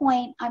this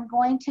point, I'm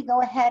going to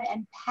go ahead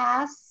and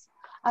pass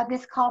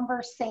this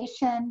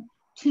conversation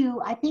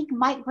to, I think,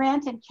 Mike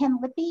Grant and Ken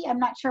Lippy. I'm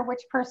not sure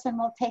which person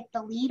will take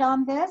the lead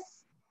on this.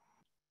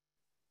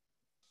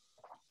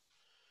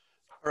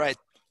 All right.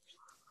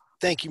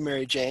 Thank you,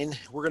 Mary Jane.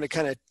 We're going to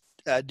kind of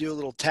do a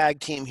little tag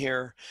team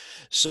here.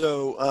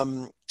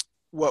 So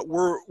what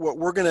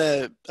we're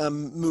going to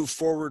move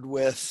forward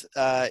with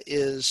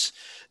is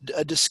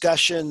a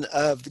discussion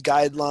of the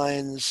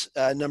guidelines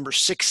number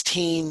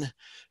 16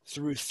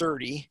 through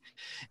 30.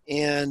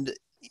 And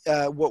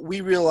what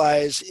we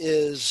realize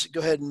is,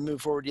 go ahead and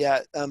move forward. Yeah,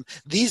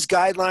 these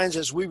guidelines,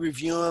 as we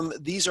review them,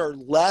 these are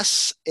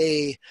less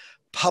a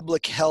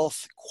public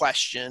health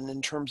question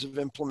in terms of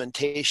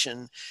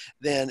implementation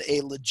than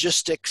a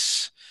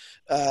logistics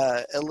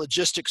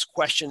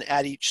question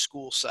at each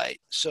school site.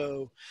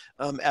 So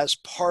as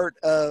part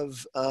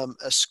of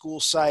a school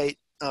site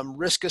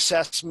risk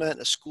assessment,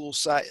 a school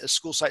site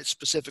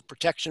specific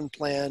protection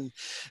plan,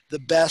 the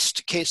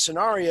best case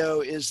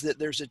scenario is that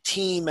there's a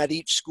team at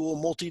each school,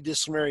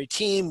 multidisciplinary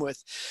team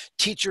with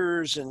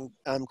teachers and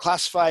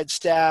classified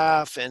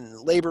staff and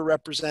labor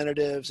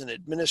representatives and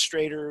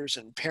administrators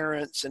and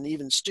parents and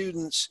even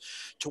students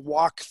to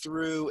walk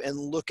through and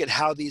look at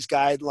how these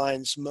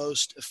guidelines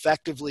most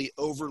effectively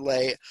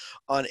overlay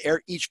on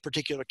each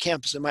particular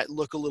campus. It might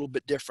look a little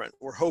bit different.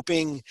 We're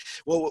hoping,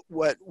 well,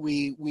 what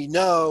we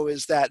know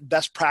is that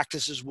best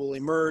practices will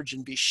emerge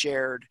and be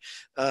shared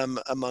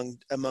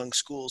among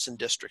schools and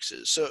districts.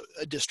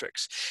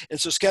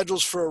 And so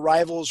schedules for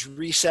arrivals,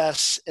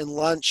 recess, and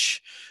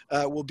lunch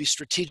will be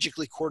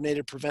strategically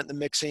coordinated to prevent the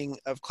mixing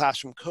of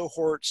classroom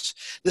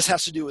cohorts. This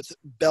has to do with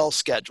bell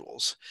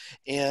schedules.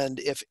 And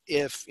if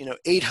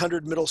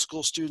 800 middle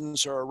school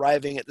students are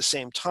arriving at the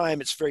same time,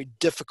 it's very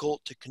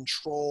difficult to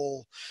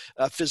control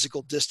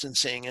physical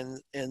distancing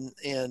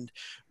and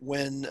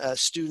when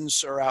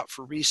students are out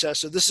for recess.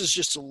 So this is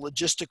just a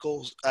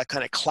logistical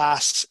kind of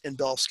class and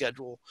bell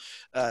schedule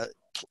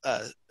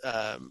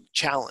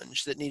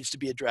challenge that needs to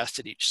be addressed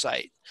at each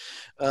site.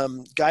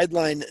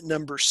 Guideline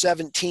number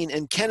 17,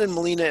 and Ken and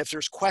Melina, if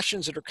there's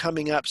questions that are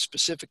coming up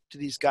specific to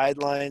these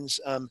guidelines,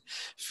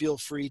 feel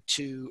free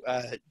to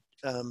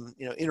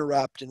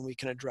interrupt and we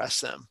can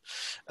address them.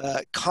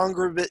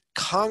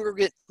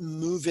 Congregate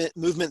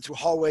movement through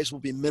hallways will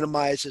be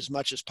minimized as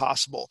much as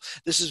possible.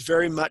 This is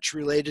very much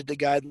related to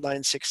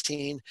guideline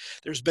 16.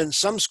 There's been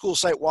some school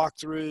site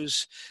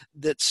walkthroughs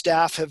that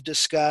staff have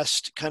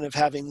discussed kind of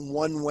having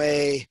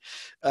one-way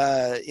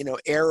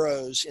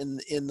arrows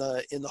in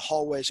the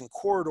hallways and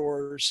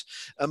corridors,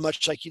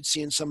 much like you'd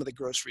see in some of the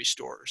grocery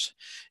stores.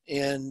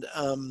 And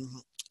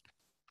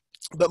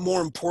but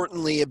more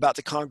importantly about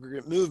the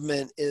congregate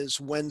movement is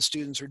when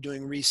students are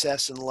doing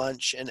recess and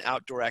lunch and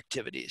outdoor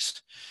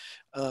activities.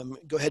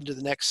 Go ahead to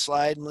the next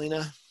slide,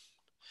 Melina.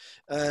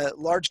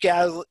 Large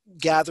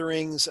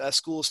gatherings,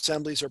 school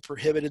assemblies are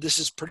prohibited. This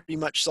is pretty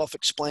much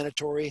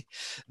self-explanatory.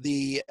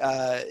 The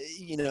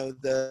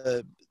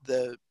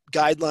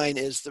guideline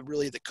is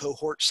really the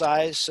cohort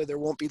size, so there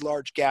won't be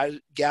large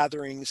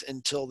gatherings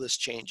until this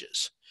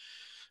changes.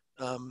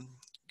 Go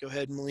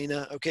ahead,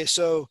 Melina. Okay,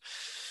 so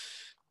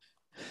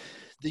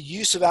the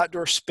use of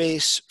outdoor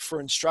space for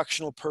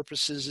instructional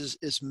purposes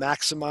is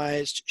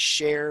maximized,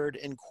 shared,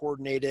 and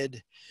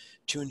coordinated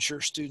to ensure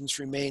students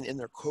remain in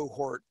their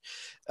cohort.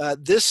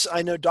 This,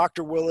 I know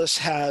Dr. Willis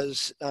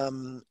has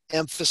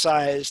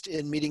emphasized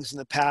in meetings in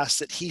the past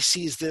that he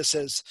sees this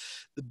as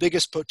the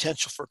biggest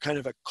potential for kind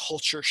of a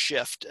culture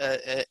shift,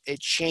 a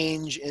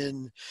change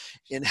in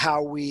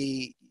how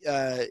we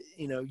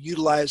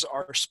utilize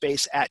our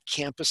space at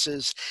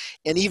campuses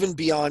and even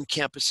beyond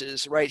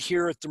campuses. Right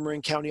here at the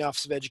Marin County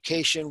Office of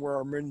Education, where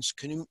our Marin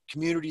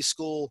Community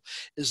School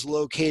is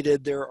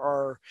located, there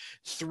are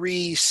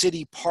 3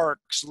 city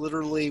parks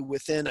literally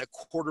within a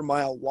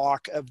quarter-mile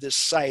walk of this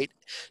site.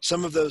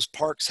 Some of those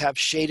parks have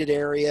shaded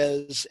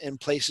areas and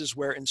places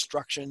where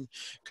instruction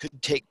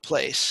could take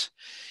place.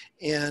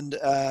 And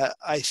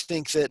I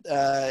think that,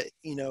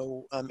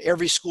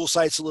 every school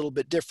site's a little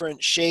bit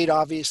different. Shade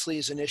obviously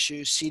is an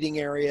issue, seating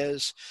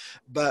areas,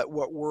 but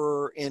what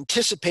we're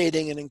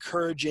anticipating and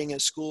encouraging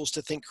is schools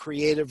to think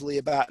creatively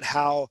about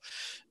how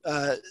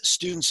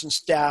students and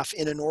staff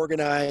in an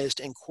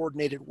organized and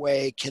coordinated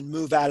way can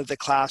move out of the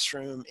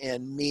classroom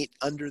and meet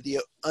under the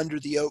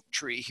oak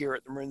tree here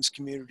at the Marin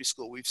Community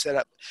School. We've set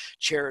up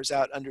chairs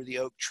out under the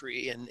oak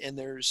tree, and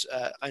there's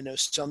I know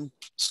some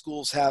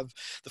schools have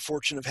the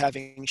fortune of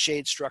having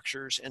shade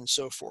structures and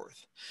so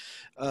forth.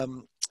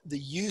 The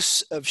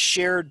use of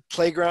shared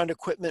playground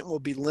equipment will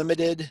be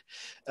limited.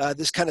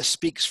 This kind of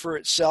speaks for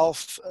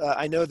itself.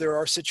 I know there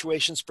are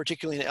situations,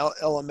 particularly in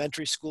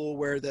elementary school,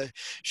 where the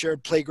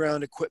shared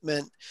playground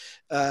equipment,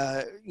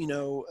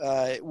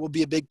 will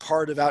be a big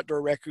part of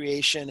outdoor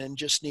recreation, and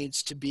just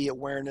needs to be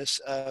awareness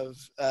of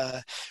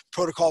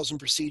protocols and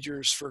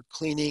procedures for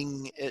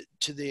cleaning it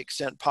to the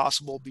extent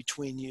possible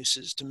between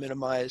uses to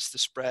minimize the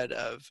spread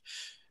of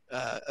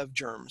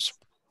germs.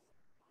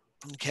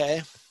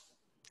 Okay.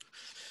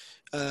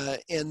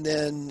 And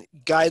then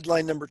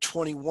guideline number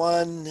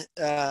 21,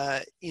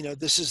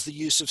 this is the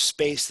use of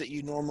space that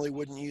you normally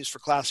wouldn't use for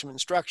classroom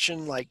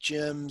instruction, like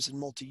gyms and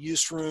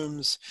multi-use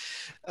rooms,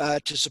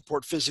 to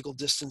support physical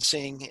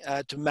distancing,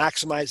 to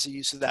maximize the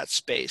use of that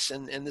space.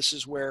 And this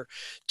is where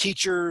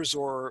teachers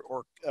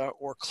or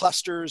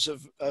clusters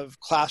of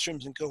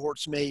classrooms and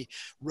cohorts may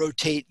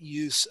rotate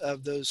use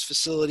of those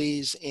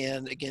facilities,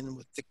 and again,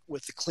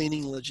 with the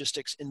cleaning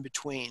logistics in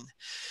between.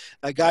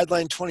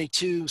 Guideline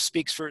 22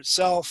 speaks for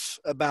itself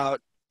about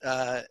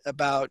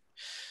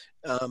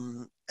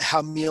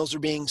how meals are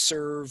being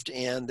served,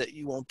 and that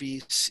you won't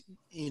be,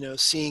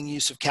 seeing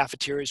use of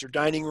cafeterias or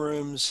dining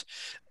rooms.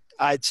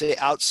 I'd say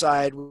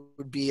outside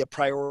would be a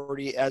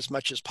priority as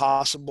much as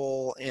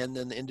possible, and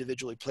then the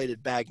individually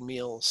plated bagged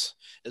meals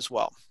as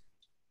well.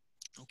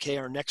 Okay,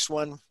 our next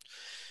one.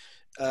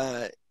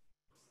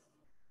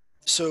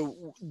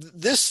 So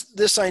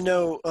this I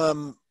know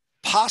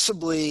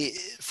possibly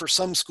for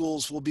some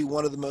schools will be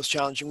one of the most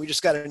challenging. We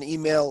just got an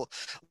email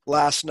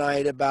last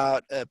night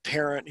about a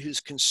parent who's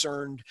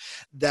concerned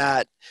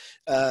that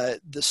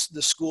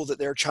the school that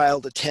their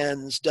child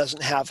attends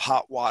doesn't have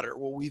hot water.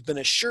 Well, we've been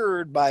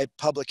assured by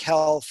public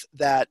health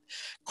that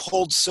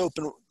cold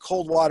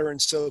water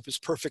and soap is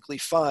perfectly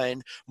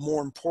fine.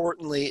 More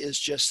importantly is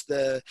just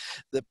the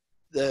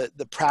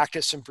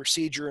practice and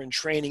procedure and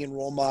training and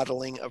role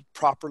modeling of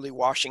properly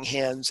washing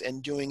hands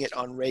and doing it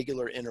on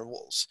regular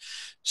intervals.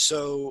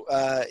 So,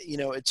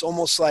 it's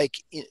almost like,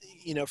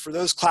 for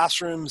those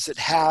classrooms that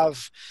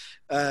have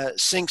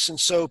sinks and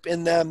soap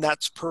in them,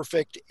 that's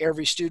perfect.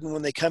 Every student,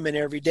 when they come in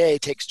every day,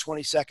 takes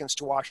 20 seconds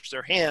to wash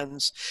their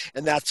hands,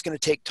 and that's going to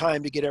take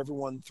time to get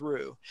everyone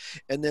through.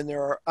 And then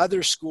there are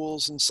other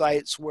schools and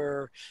sites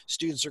where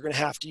students are going to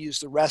have to use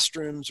the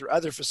restrooms or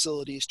other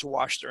facilities to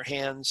wash their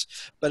hands,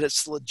 but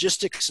it's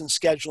logistics and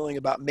scheduling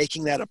about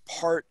making that a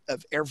part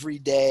of every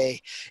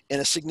day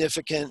and a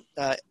significant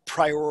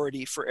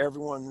priority for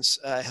everyone's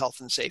health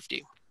and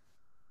safety.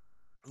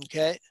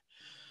 Okay.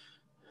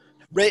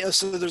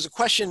 So there's a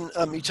question,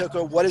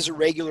 Itoko, what is a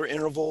regular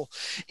interval?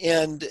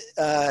 And,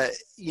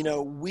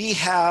 we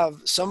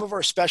have some of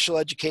our special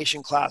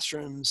education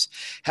classrooms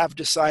have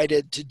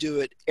decided to do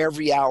it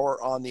every hour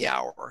on the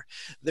hour.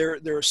 There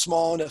are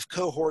small enough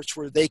cohorts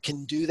where they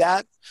can do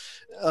that.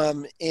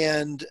 And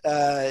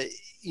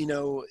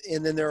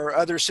then there are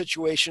other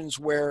situations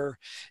where,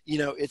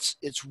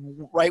 it's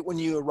right when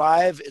you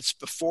arrive, it's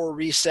before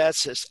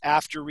recess, it's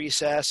after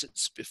recess,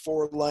 it's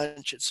before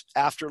lunch, it's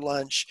after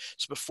lunch,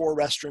 it's before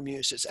restroom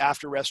use, it's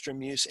after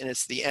restroom use, and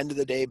it's the end of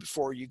the day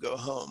before you go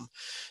home.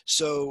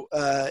 So,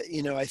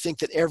 I think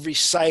that every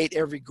site,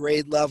 every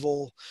grade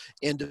level,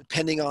 and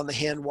depending on the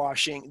hand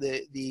washing,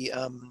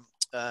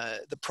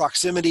 the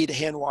proximity to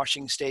hand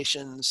washing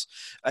stations,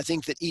 I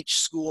think that each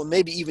school and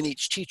maybe even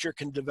each teacher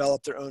can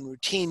develop their own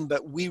routine,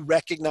 but we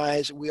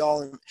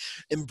all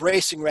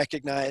embrace and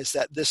recognize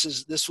that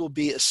this will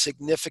be a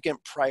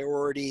significant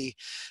priority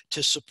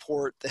to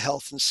support the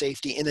health and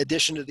safety in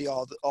addition to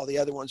all the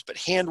other ones. But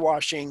hand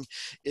washing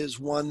is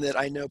one that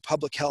I know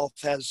public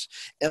health has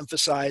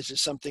emphasized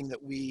as something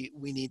that we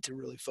need to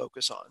really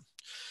focus on.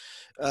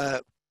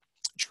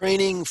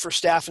 Training for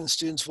staff and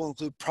students will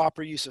include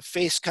proper use of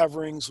face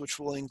coverings, which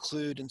will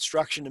include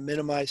instruction to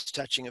minimize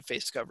touching of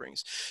face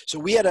coverings. So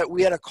we had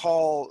a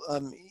call,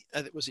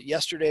 was it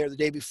yesterday or the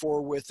day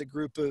before, with a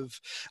group of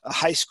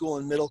high school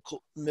and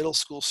middle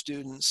school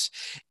students,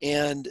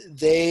 and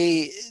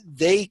they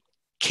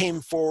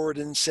came forward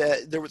and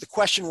said, the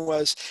question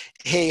was,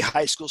 hey,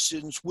 high school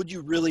students, would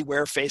you really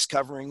wear face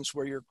coverings?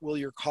 Will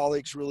your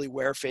colleagues really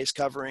wear face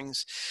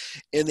coverings?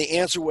 And the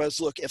answer was,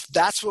 look, if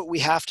that's what we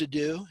have to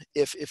do,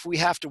 if we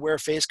have to wear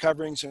face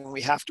coverings and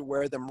we have to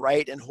wear them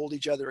right and hold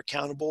each other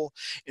accountable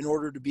in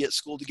order to be at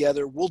school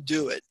together, we'll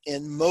do it.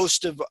 And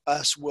most of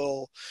us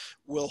will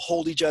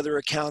hold each other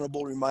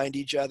accountable, remind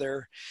each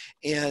other.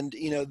 And,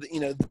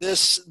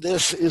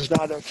 this is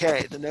not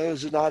okay. The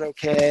nose is not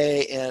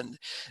okay. And,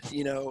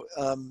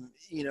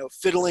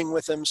 fiddling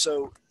with them.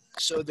 So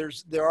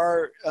there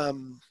are,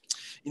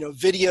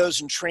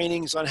 videos and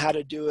trainings on how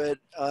to do it.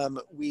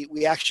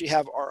 We actually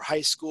have our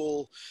high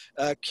school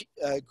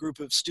group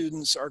of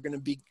students are going to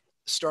be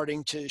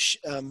starting to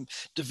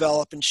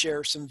develop and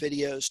share some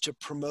videos to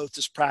promote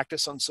this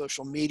practice on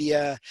social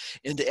media,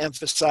 and to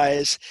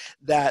emphasize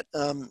that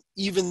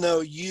even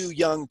though you,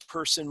 young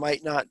person,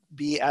 might not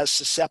be as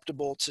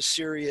susceptible to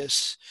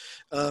serious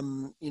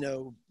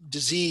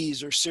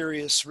disease or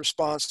serious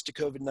response to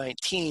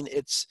COVID-19,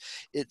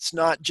 it's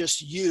not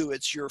just you,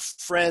 it's your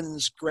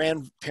friend's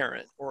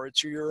grandparent, or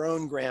it's your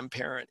own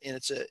grandparent, and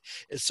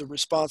it's a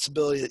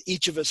responsibility that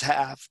each of us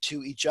have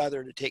to each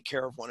other to take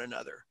care of one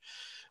another.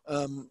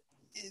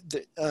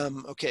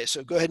 Okay,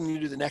 so go ahead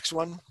and do the next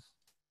one.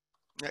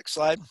 Next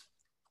slide.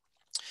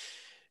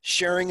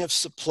 Sharing of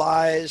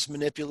supplies,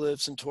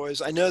 manipulatives, and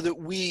toys. I know that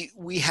we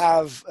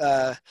have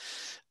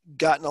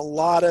gotten a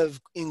lot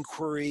of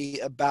inquiry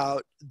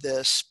about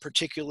this,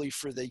 particularly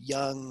for the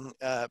young,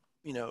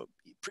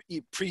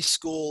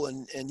 preschool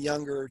and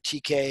younger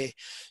TK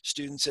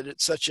students. And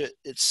it's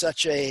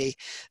such a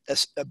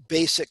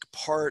basic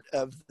part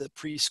of the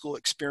preschool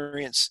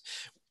experience.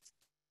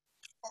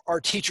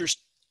 Our teachers,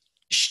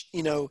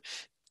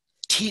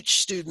 teach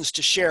students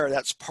to share.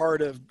 That's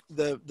part of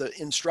the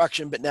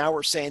instruction, but now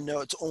we're saying, no,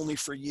 it's only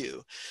for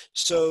you.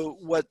 So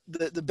what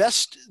the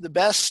best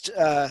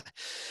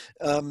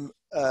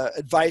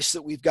advice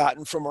that we've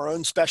gotten from our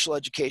own special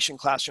education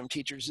classroom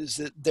teachers is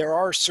that there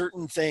are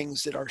certain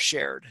things that are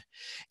shared.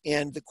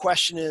 And the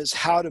question is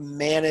how to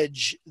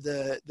manage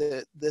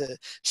the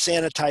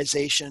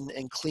sanitization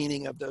and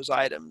cleaning of those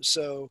items.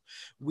 So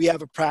we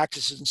have a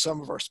practice in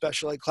some of our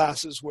special ed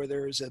classes where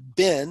there is a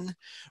bin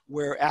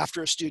where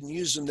after a student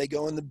uses them, they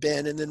go in the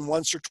bin, and then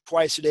once or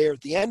twice a day or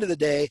at the end of the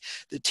day,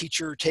 the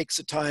teacher takes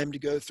the time to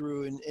go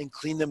through and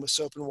clean them with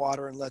soap and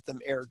water and let them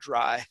air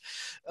dry.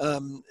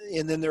 And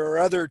then there are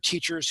other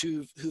teachers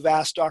who've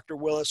asked Dr.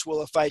 Willis,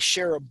 well, if I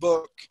share a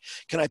book,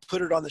 can I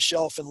put it on the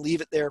shelf and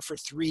leave it there for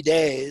 3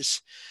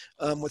 days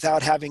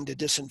without having to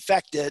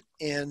disinfect it?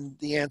 And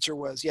the answer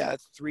was, yeah,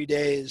 3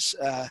 days.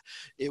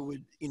 It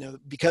would,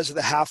 because of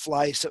the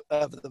half-life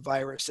of the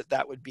virus,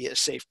 that would be a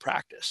safe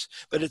practice.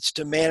 But it's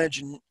to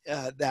manage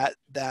that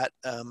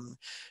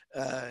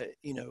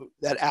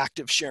act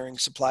of sharing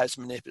supplies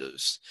and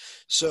manipulatives.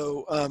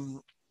 So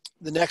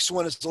the next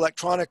one is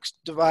electronic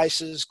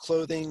devices,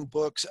 clothing,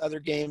 books,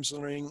 other games,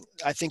 learning.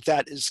 I think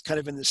that is kind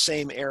of in the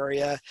same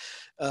area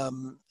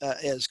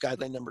as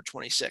guideline number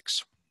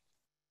 26.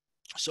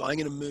 So I'm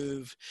going to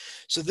move.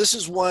 So this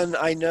is one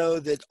I know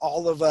that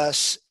all of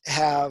us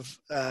have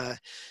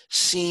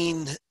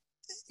seen,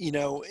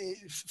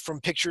 from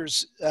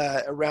pictures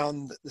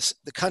around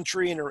the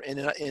country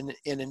and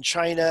in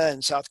China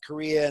and South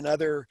Korea and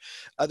other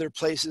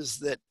places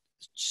that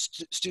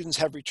students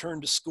have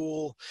returned to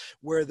school,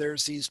 where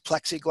there's these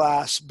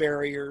plexiglass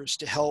barriers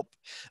to help.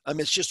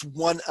 It's just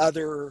one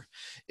other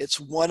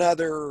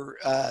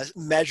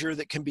measure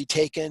that can be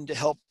taken to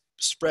help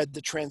spread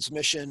the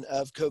transmission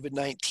of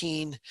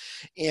COVID-19.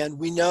 And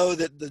we know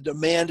that the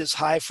demand is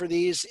high for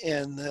these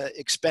and the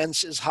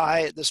expense is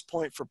high at this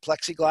point for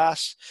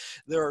plexiglass.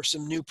 There are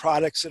some new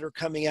products that are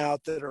coming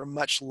out that are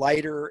much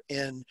lighter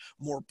and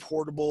more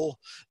portable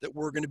that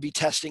we're going to be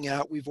testing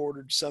out. We've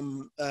ordered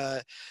some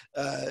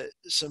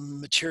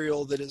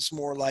material that is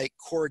more like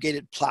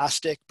corrugated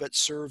plastic, but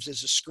serves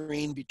as a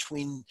screen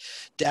between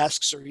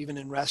desks or even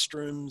in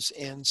restrooms.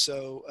 And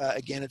so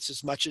again, it's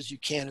as much as you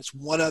can. It's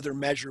one other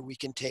measure we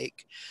can take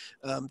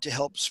to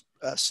help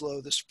slow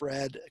the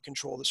spread,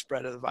 control the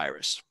spread of the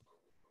virus.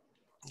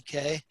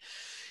 Okay.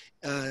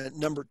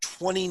 Number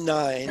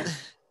 29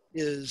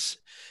 is,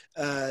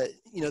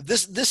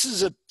 this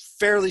is a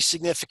fairly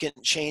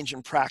significant change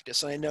in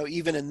practice. And I know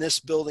even in this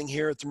building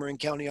here at the Marin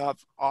County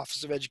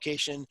Office of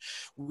Education,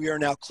 we are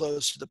now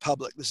closed to the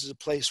public. This is a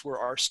place where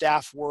our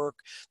staff work.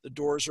 The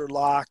doors are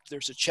locked.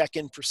 There's a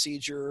check-in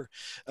procedure.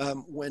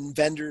 When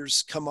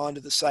vendors come onto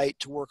the site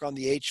to work on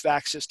the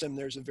HVAC system,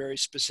 there's a very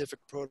specific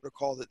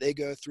protocol that they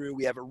go through.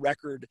 We have a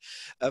record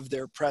of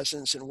their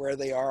presence and where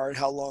they are and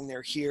how long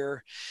they're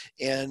here,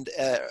 and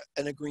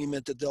an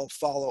agreement that they'll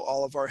follow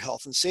all of our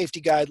health and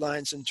safety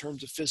guidelines in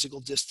terms of physical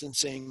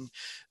distancing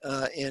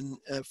and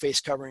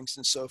face coverings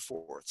and so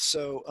forth.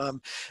 So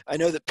I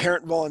know that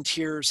parent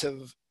volunteers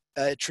have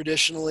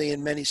traditionally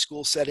in many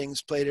school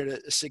settings played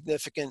a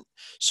significant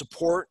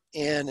support,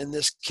 and in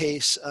this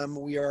case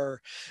we are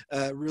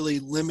really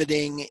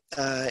limiting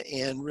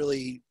and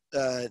really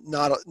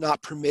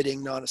not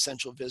permitting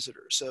non-essential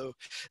visitors. So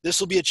this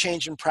will be a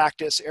change in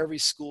practice. Every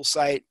school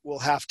site will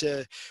have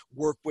to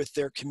work with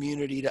their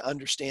community to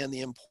understand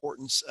the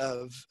importance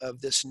of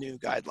this new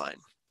guideline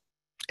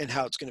and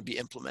how it's going to be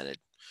implemented.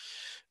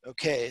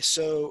 Okay,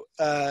 so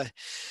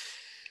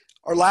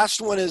our last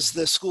one is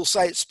the school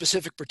site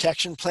specific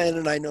protection plan,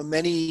 and I know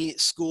many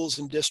schools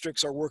and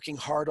districts are working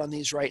hard on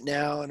these right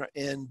now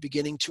and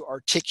beginning to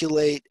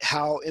articulate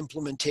how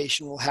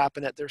implementation will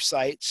happen at their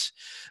sites.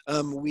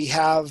 We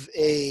have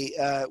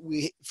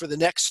for the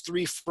next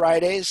 3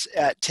 Fridays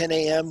at 10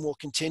 a.m. we'll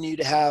continue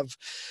to have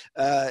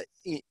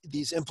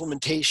these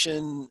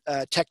implementation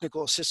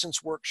technical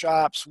assistance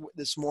workshops.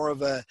 It's more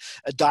of a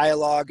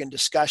dialogue and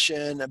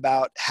discussion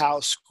about how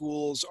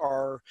schools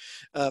are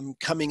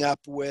coming up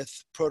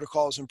with protocols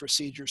protocols and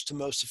procedures to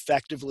most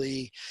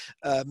effectively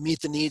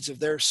meet the needs of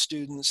their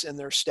students and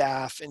their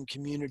staff and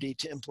community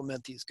to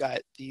implement these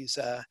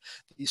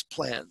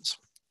plans.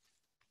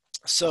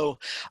 So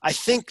I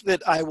think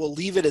that I will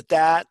leave it at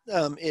that.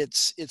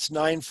 It's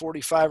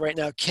 9:45 right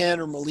now. Ken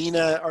or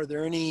Melina, are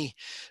there any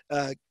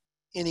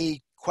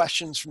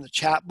questions from the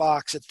chat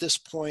box at this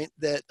point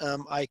that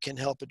I can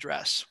help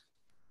address?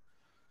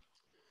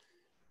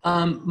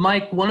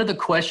 Mike, one of the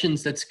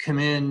questions that's come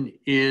in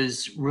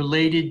is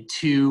related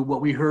to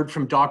what we heard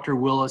from Dr.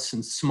 Willis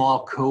in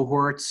small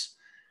cohorts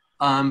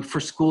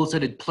for schools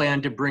that had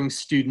planned to bring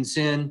students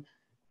in.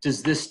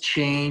 Does this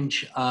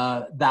change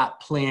that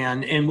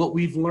plan? And what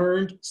we've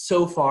learned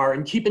so far,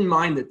 and keep in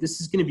mind that this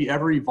is going to be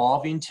ever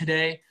evolving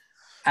today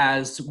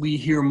as we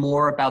hear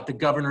more about the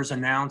governor's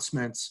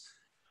announcements,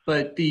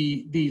 but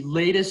the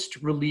latest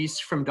release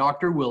from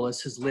Dr.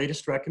 Willis, his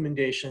latest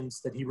recommendations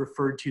that he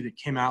referred to that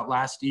came out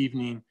last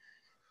evening,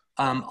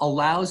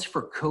 allows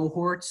for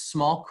cohorts,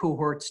 small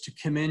cohorts, to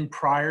come in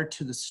prior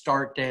to the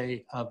start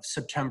day of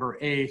September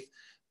 8th,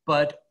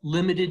 but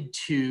limited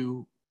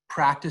to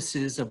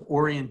practices of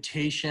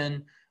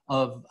orientation,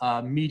 of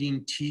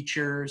meeting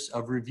teachers,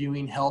 of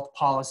reviewing health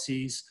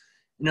policies.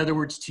 In other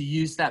words, to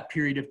use that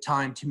period of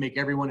time to make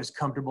everyone as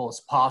comfortable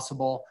as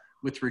possible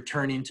with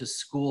returning to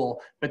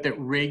school, but that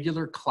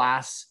regular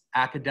class,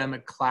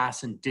 academic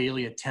class, and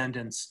daily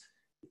attendance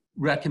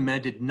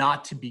recommended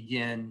not to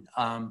begin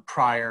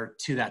prior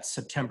to that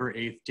September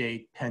 8th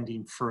date,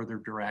 pending further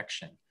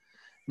direction.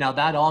 Now,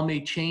 that all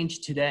may change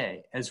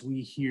today as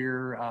we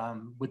hear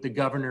what the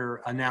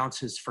governor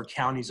announces for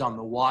counties on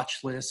the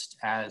watch list.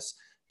 As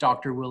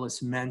Dr.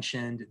 Willis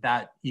mentioned,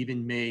 that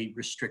even may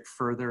restrict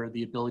further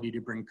the ability to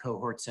bring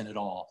cohorts in at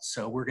all.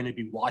 So we're going to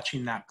be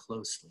watching that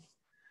closely.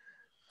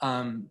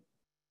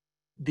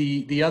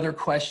 The other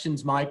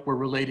questions, Mike, were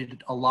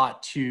related a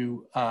lot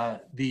to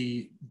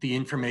the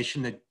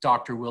information that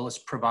Dr. Willis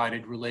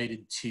provided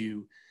related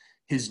to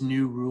his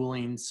new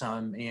rulings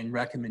and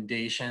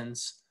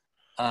recommendations.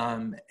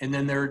 And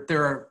then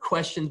there are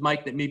questions,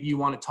 Mike, that maybe you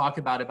want to talk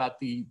about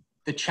the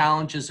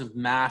challenges of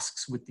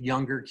masks with the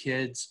younger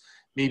kids,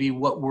 maybe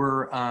what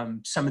were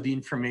some of the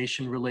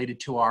information related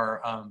to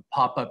our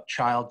pop-up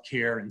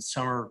childcare and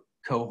summer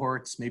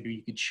cohorts. Maybe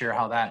you could share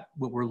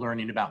what we're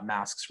learning about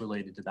masks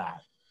related to that.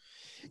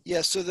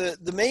 Yeah, so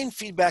the main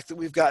feedback that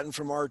we've gotten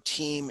from our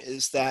team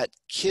is that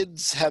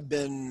kids have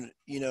been,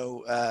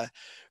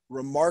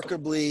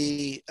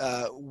 remarkably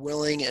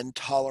willing and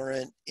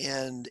tolerant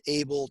and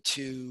able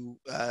to,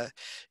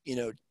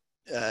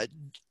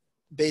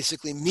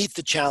 basically meet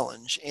the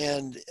challenge.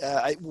 And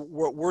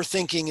what we're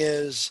thinking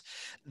is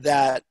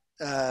that,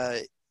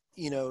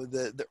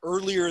 the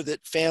earlier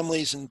that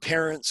families and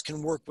parents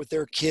can work with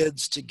their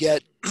kids to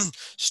get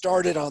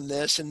started on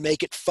this and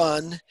make it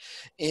fun.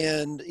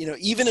 And,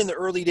 even in the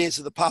early days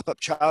of the pop-up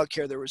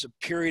childcare, there was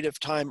a period of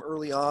time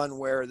early on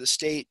where the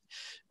state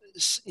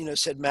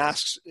said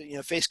masks,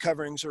 face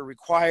coverings are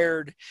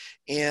required.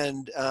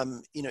 And,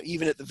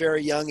 even at the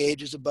very young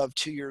ages above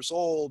 2 years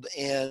old,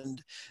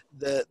 and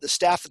the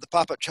staff at the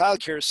pop-up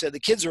childcare said the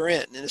kids are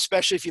in, and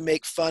especially if you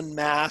make fun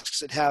masks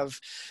that have,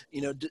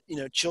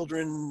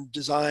 children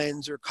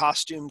designs or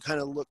costume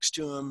kind of looks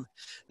to them,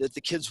 that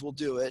the kids will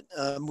do it.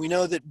 We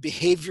know that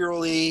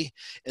behaviorally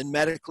and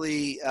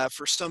medically,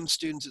 for some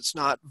students, it's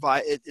not,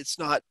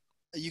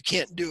 you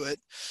can't do it.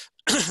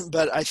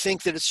 But I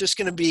think that it's just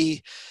going to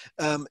be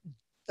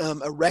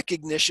a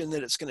recognition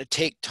that it's going to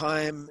take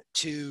time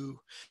to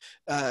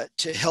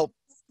help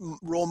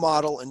role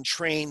model and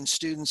train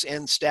students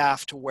and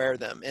staff to wear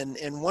them.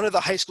 And one of the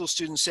high school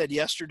students said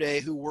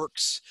yesterday, who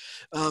works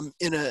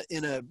in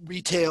a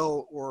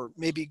retail, or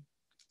maybe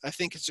I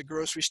think it's a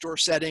grocery store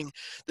setting,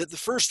 that the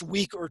first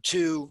week or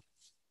two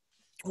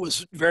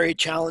was very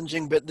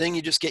challenging, but then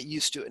you just get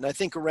used to it. And I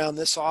think around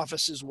this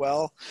office as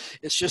well,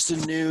 it's just a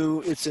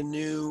new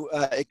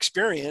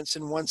experience.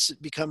 And once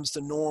it becomes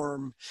the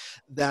norm,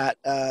 that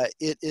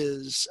it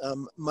is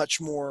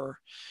much more,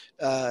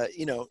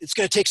 it's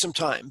going to take some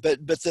time. But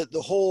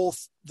the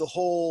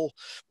whole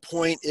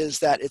point is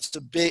that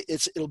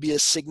it'll be a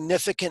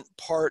significant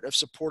part of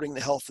supporting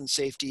the health and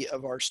safety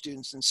of our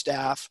students and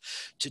staff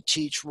to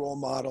teach, role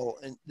model,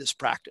 and this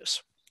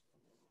practice.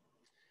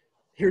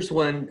 Here's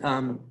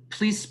one.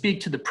 Please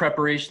speak to the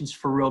preparations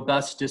for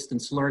robust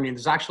distance learning.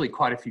 There's actually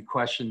quite a few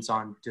questions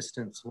on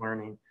distance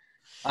learning.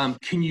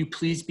 Can you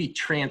please be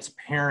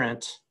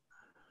transparent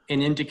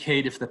and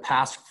indicate if the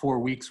past 4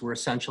 weeks were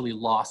essentially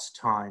lost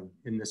time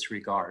in this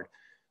regard?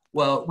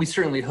 Well, we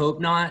certainly hope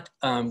not.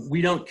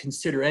 We don't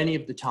consider any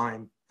of the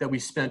time that we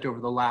spent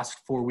over the last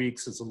 4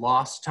 weeks as a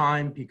lost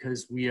time,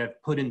 because we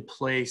have put in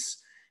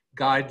place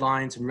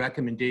guidelines and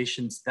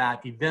recommendations that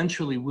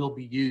eventually will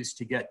be used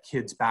to get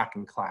kids back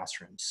in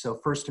classrooms. So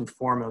first and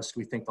foremost,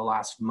 we think the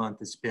last month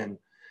has been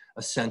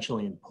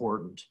essentially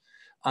important.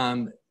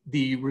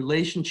 The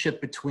relationship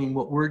between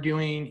what we're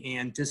doing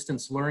and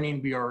distance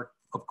learning, we are,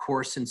 of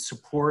course, in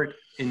support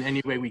in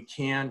any way we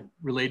can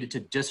related to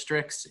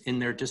districts in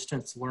their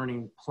distance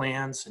learning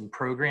plans and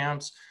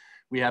programs.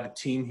 We have a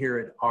team here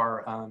at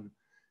our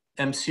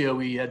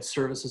MCOE Ed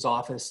Services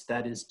Office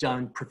that has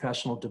done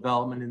professional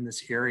development in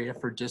this area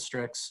for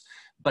districts.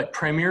 But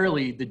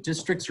primarily, the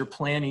districts are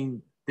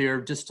planning their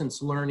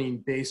distance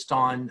learning based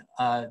on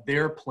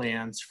their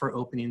plans for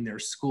opening their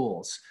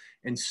schools.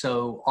 And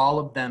so all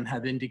of them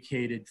have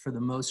indicated for the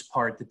most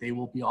part that they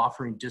will be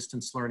offering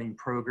distance learning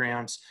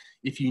programs.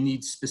 If you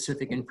need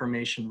specific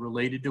information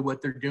related to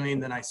what they're doing,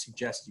 then I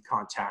suggest you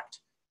contact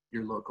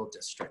your local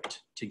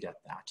district to get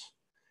that.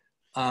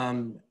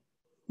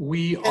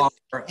 We are.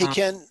 Hey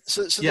Ken,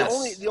 so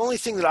yes. the only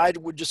thing that I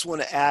would just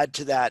want to add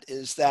to that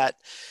is that,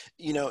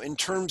 you know, in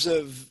terms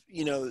of,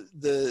 you know,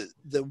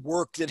 the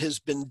work that has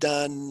been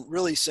done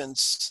really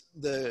since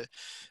the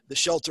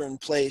shelter in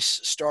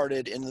place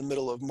started in the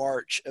middle of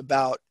March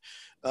about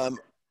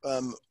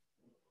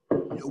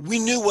we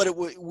knew what it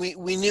would,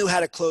 we knew how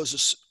to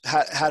close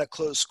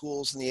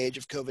schools in the age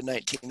of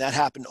COVID-19. That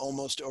happened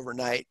almost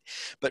overnight.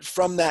 But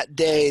from that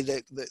day,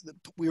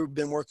 we've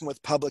been working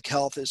with public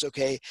health is,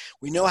 okay,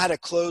 we know how to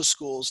close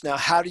schools. Now,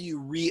 how do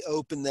you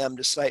reopen them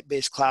to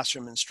site-based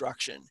classroom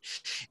instruction?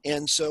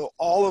 And so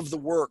all of the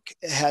work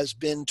has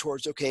been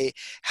towards, okay,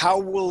 how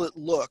will it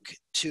look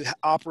to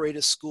operate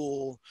a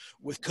school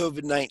with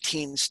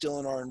COVID-19 still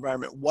in our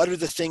environment? What are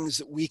the things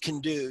that we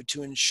can do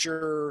to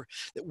ensure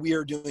that we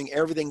are doing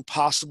everything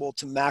possible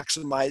to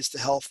maximize the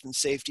health and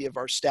safety of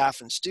our staff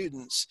and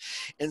students?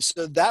 And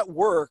so that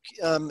work,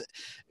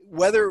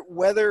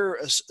 whether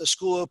a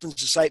school opens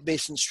to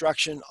site-based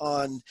instruction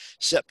on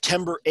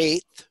September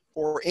 8th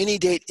or any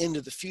date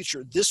into the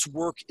future, this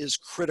work is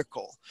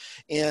critical.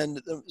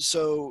 And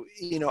so,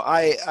 you know,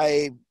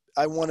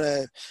 I want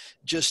to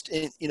just,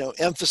 you know,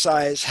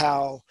 emphasize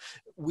how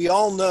we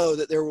all know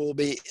that there will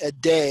be a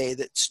day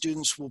that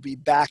students will be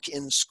back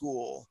in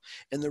school.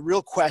 And the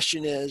real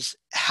question is,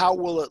 how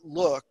will it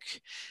look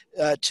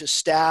to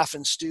staff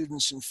and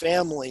students and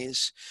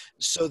families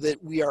so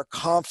that we are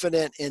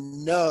confident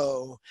and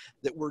know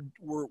that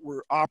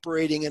we're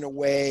operating in a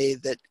way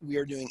that we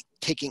are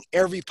taking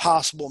every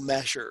possible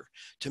measure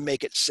to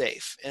make it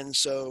safe. And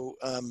so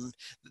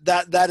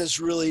that is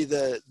really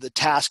the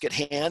task at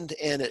hand,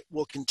 and it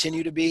will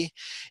continue to be.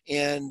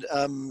 And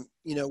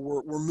you know,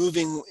 we're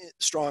moving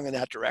strong in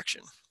that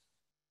direction.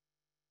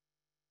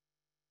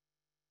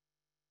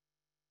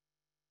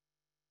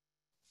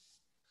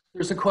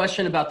 There's a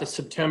question about the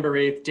September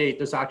 8th date.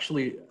 There's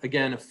actually,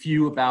 again, a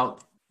few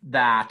about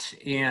that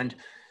and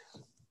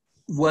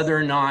whether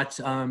or not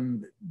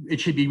it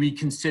should be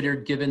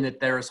reconsidered given that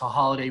there is a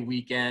holiday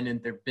weekend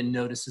and there have been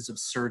notices of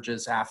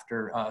surges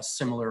after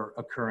similar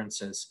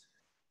occurrences.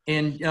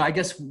 And you know, I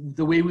guess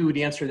the way we would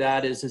answer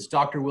that is, as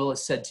Dr.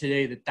 Willis said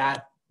today,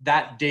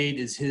 that date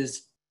is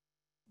his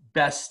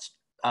best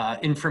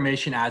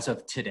information as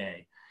of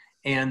today.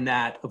 And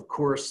that, of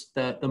course,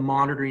 the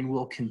monitoring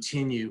will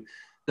continue.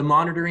 The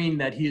monitoring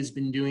that he has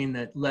been doing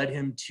that led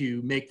him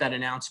to make that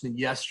announcement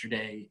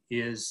yesterday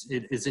is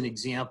an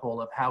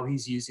example of how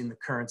he's using the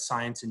current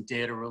science and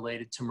data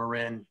related to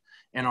Marin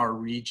and our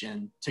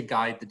region to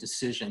guide the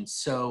decisions.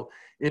 So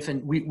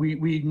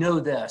we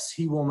know this,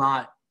 he will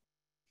not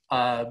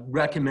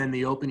recommend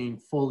the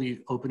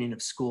fully opening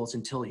of schools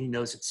until he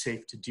knows it's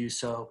safe to do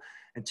so,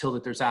 until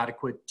that there's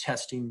adequate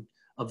testing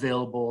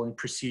available and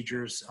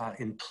procedures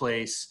in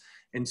place.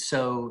 And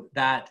so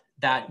that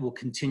will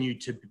continue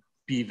to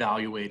be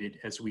evaluated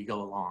as we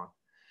go along.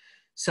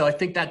 So I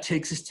think that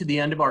takes us to the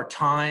end of our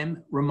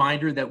time.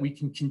 Reminder that we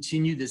can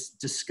continue this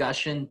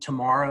discussion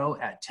tomorrow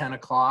at 10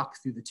 o'clock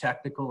through the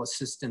technical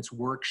assistance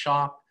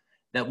workshop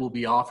that will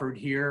be offered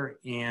here.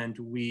 And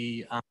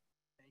we thank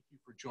you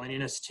for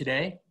joining us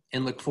today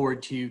and look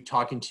forward to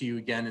talking to you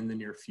again in the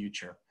near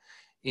future.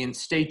 And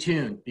stay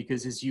tuned,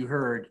 because as you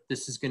heard,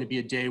 this is going to be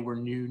a day where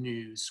new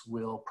news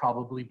will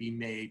probably be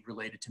made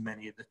related to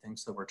many of the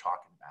things that we're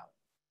talking about.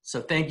 So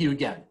thank you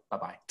again.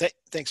 Bye-bye.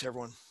 Thanks,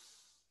 everyone.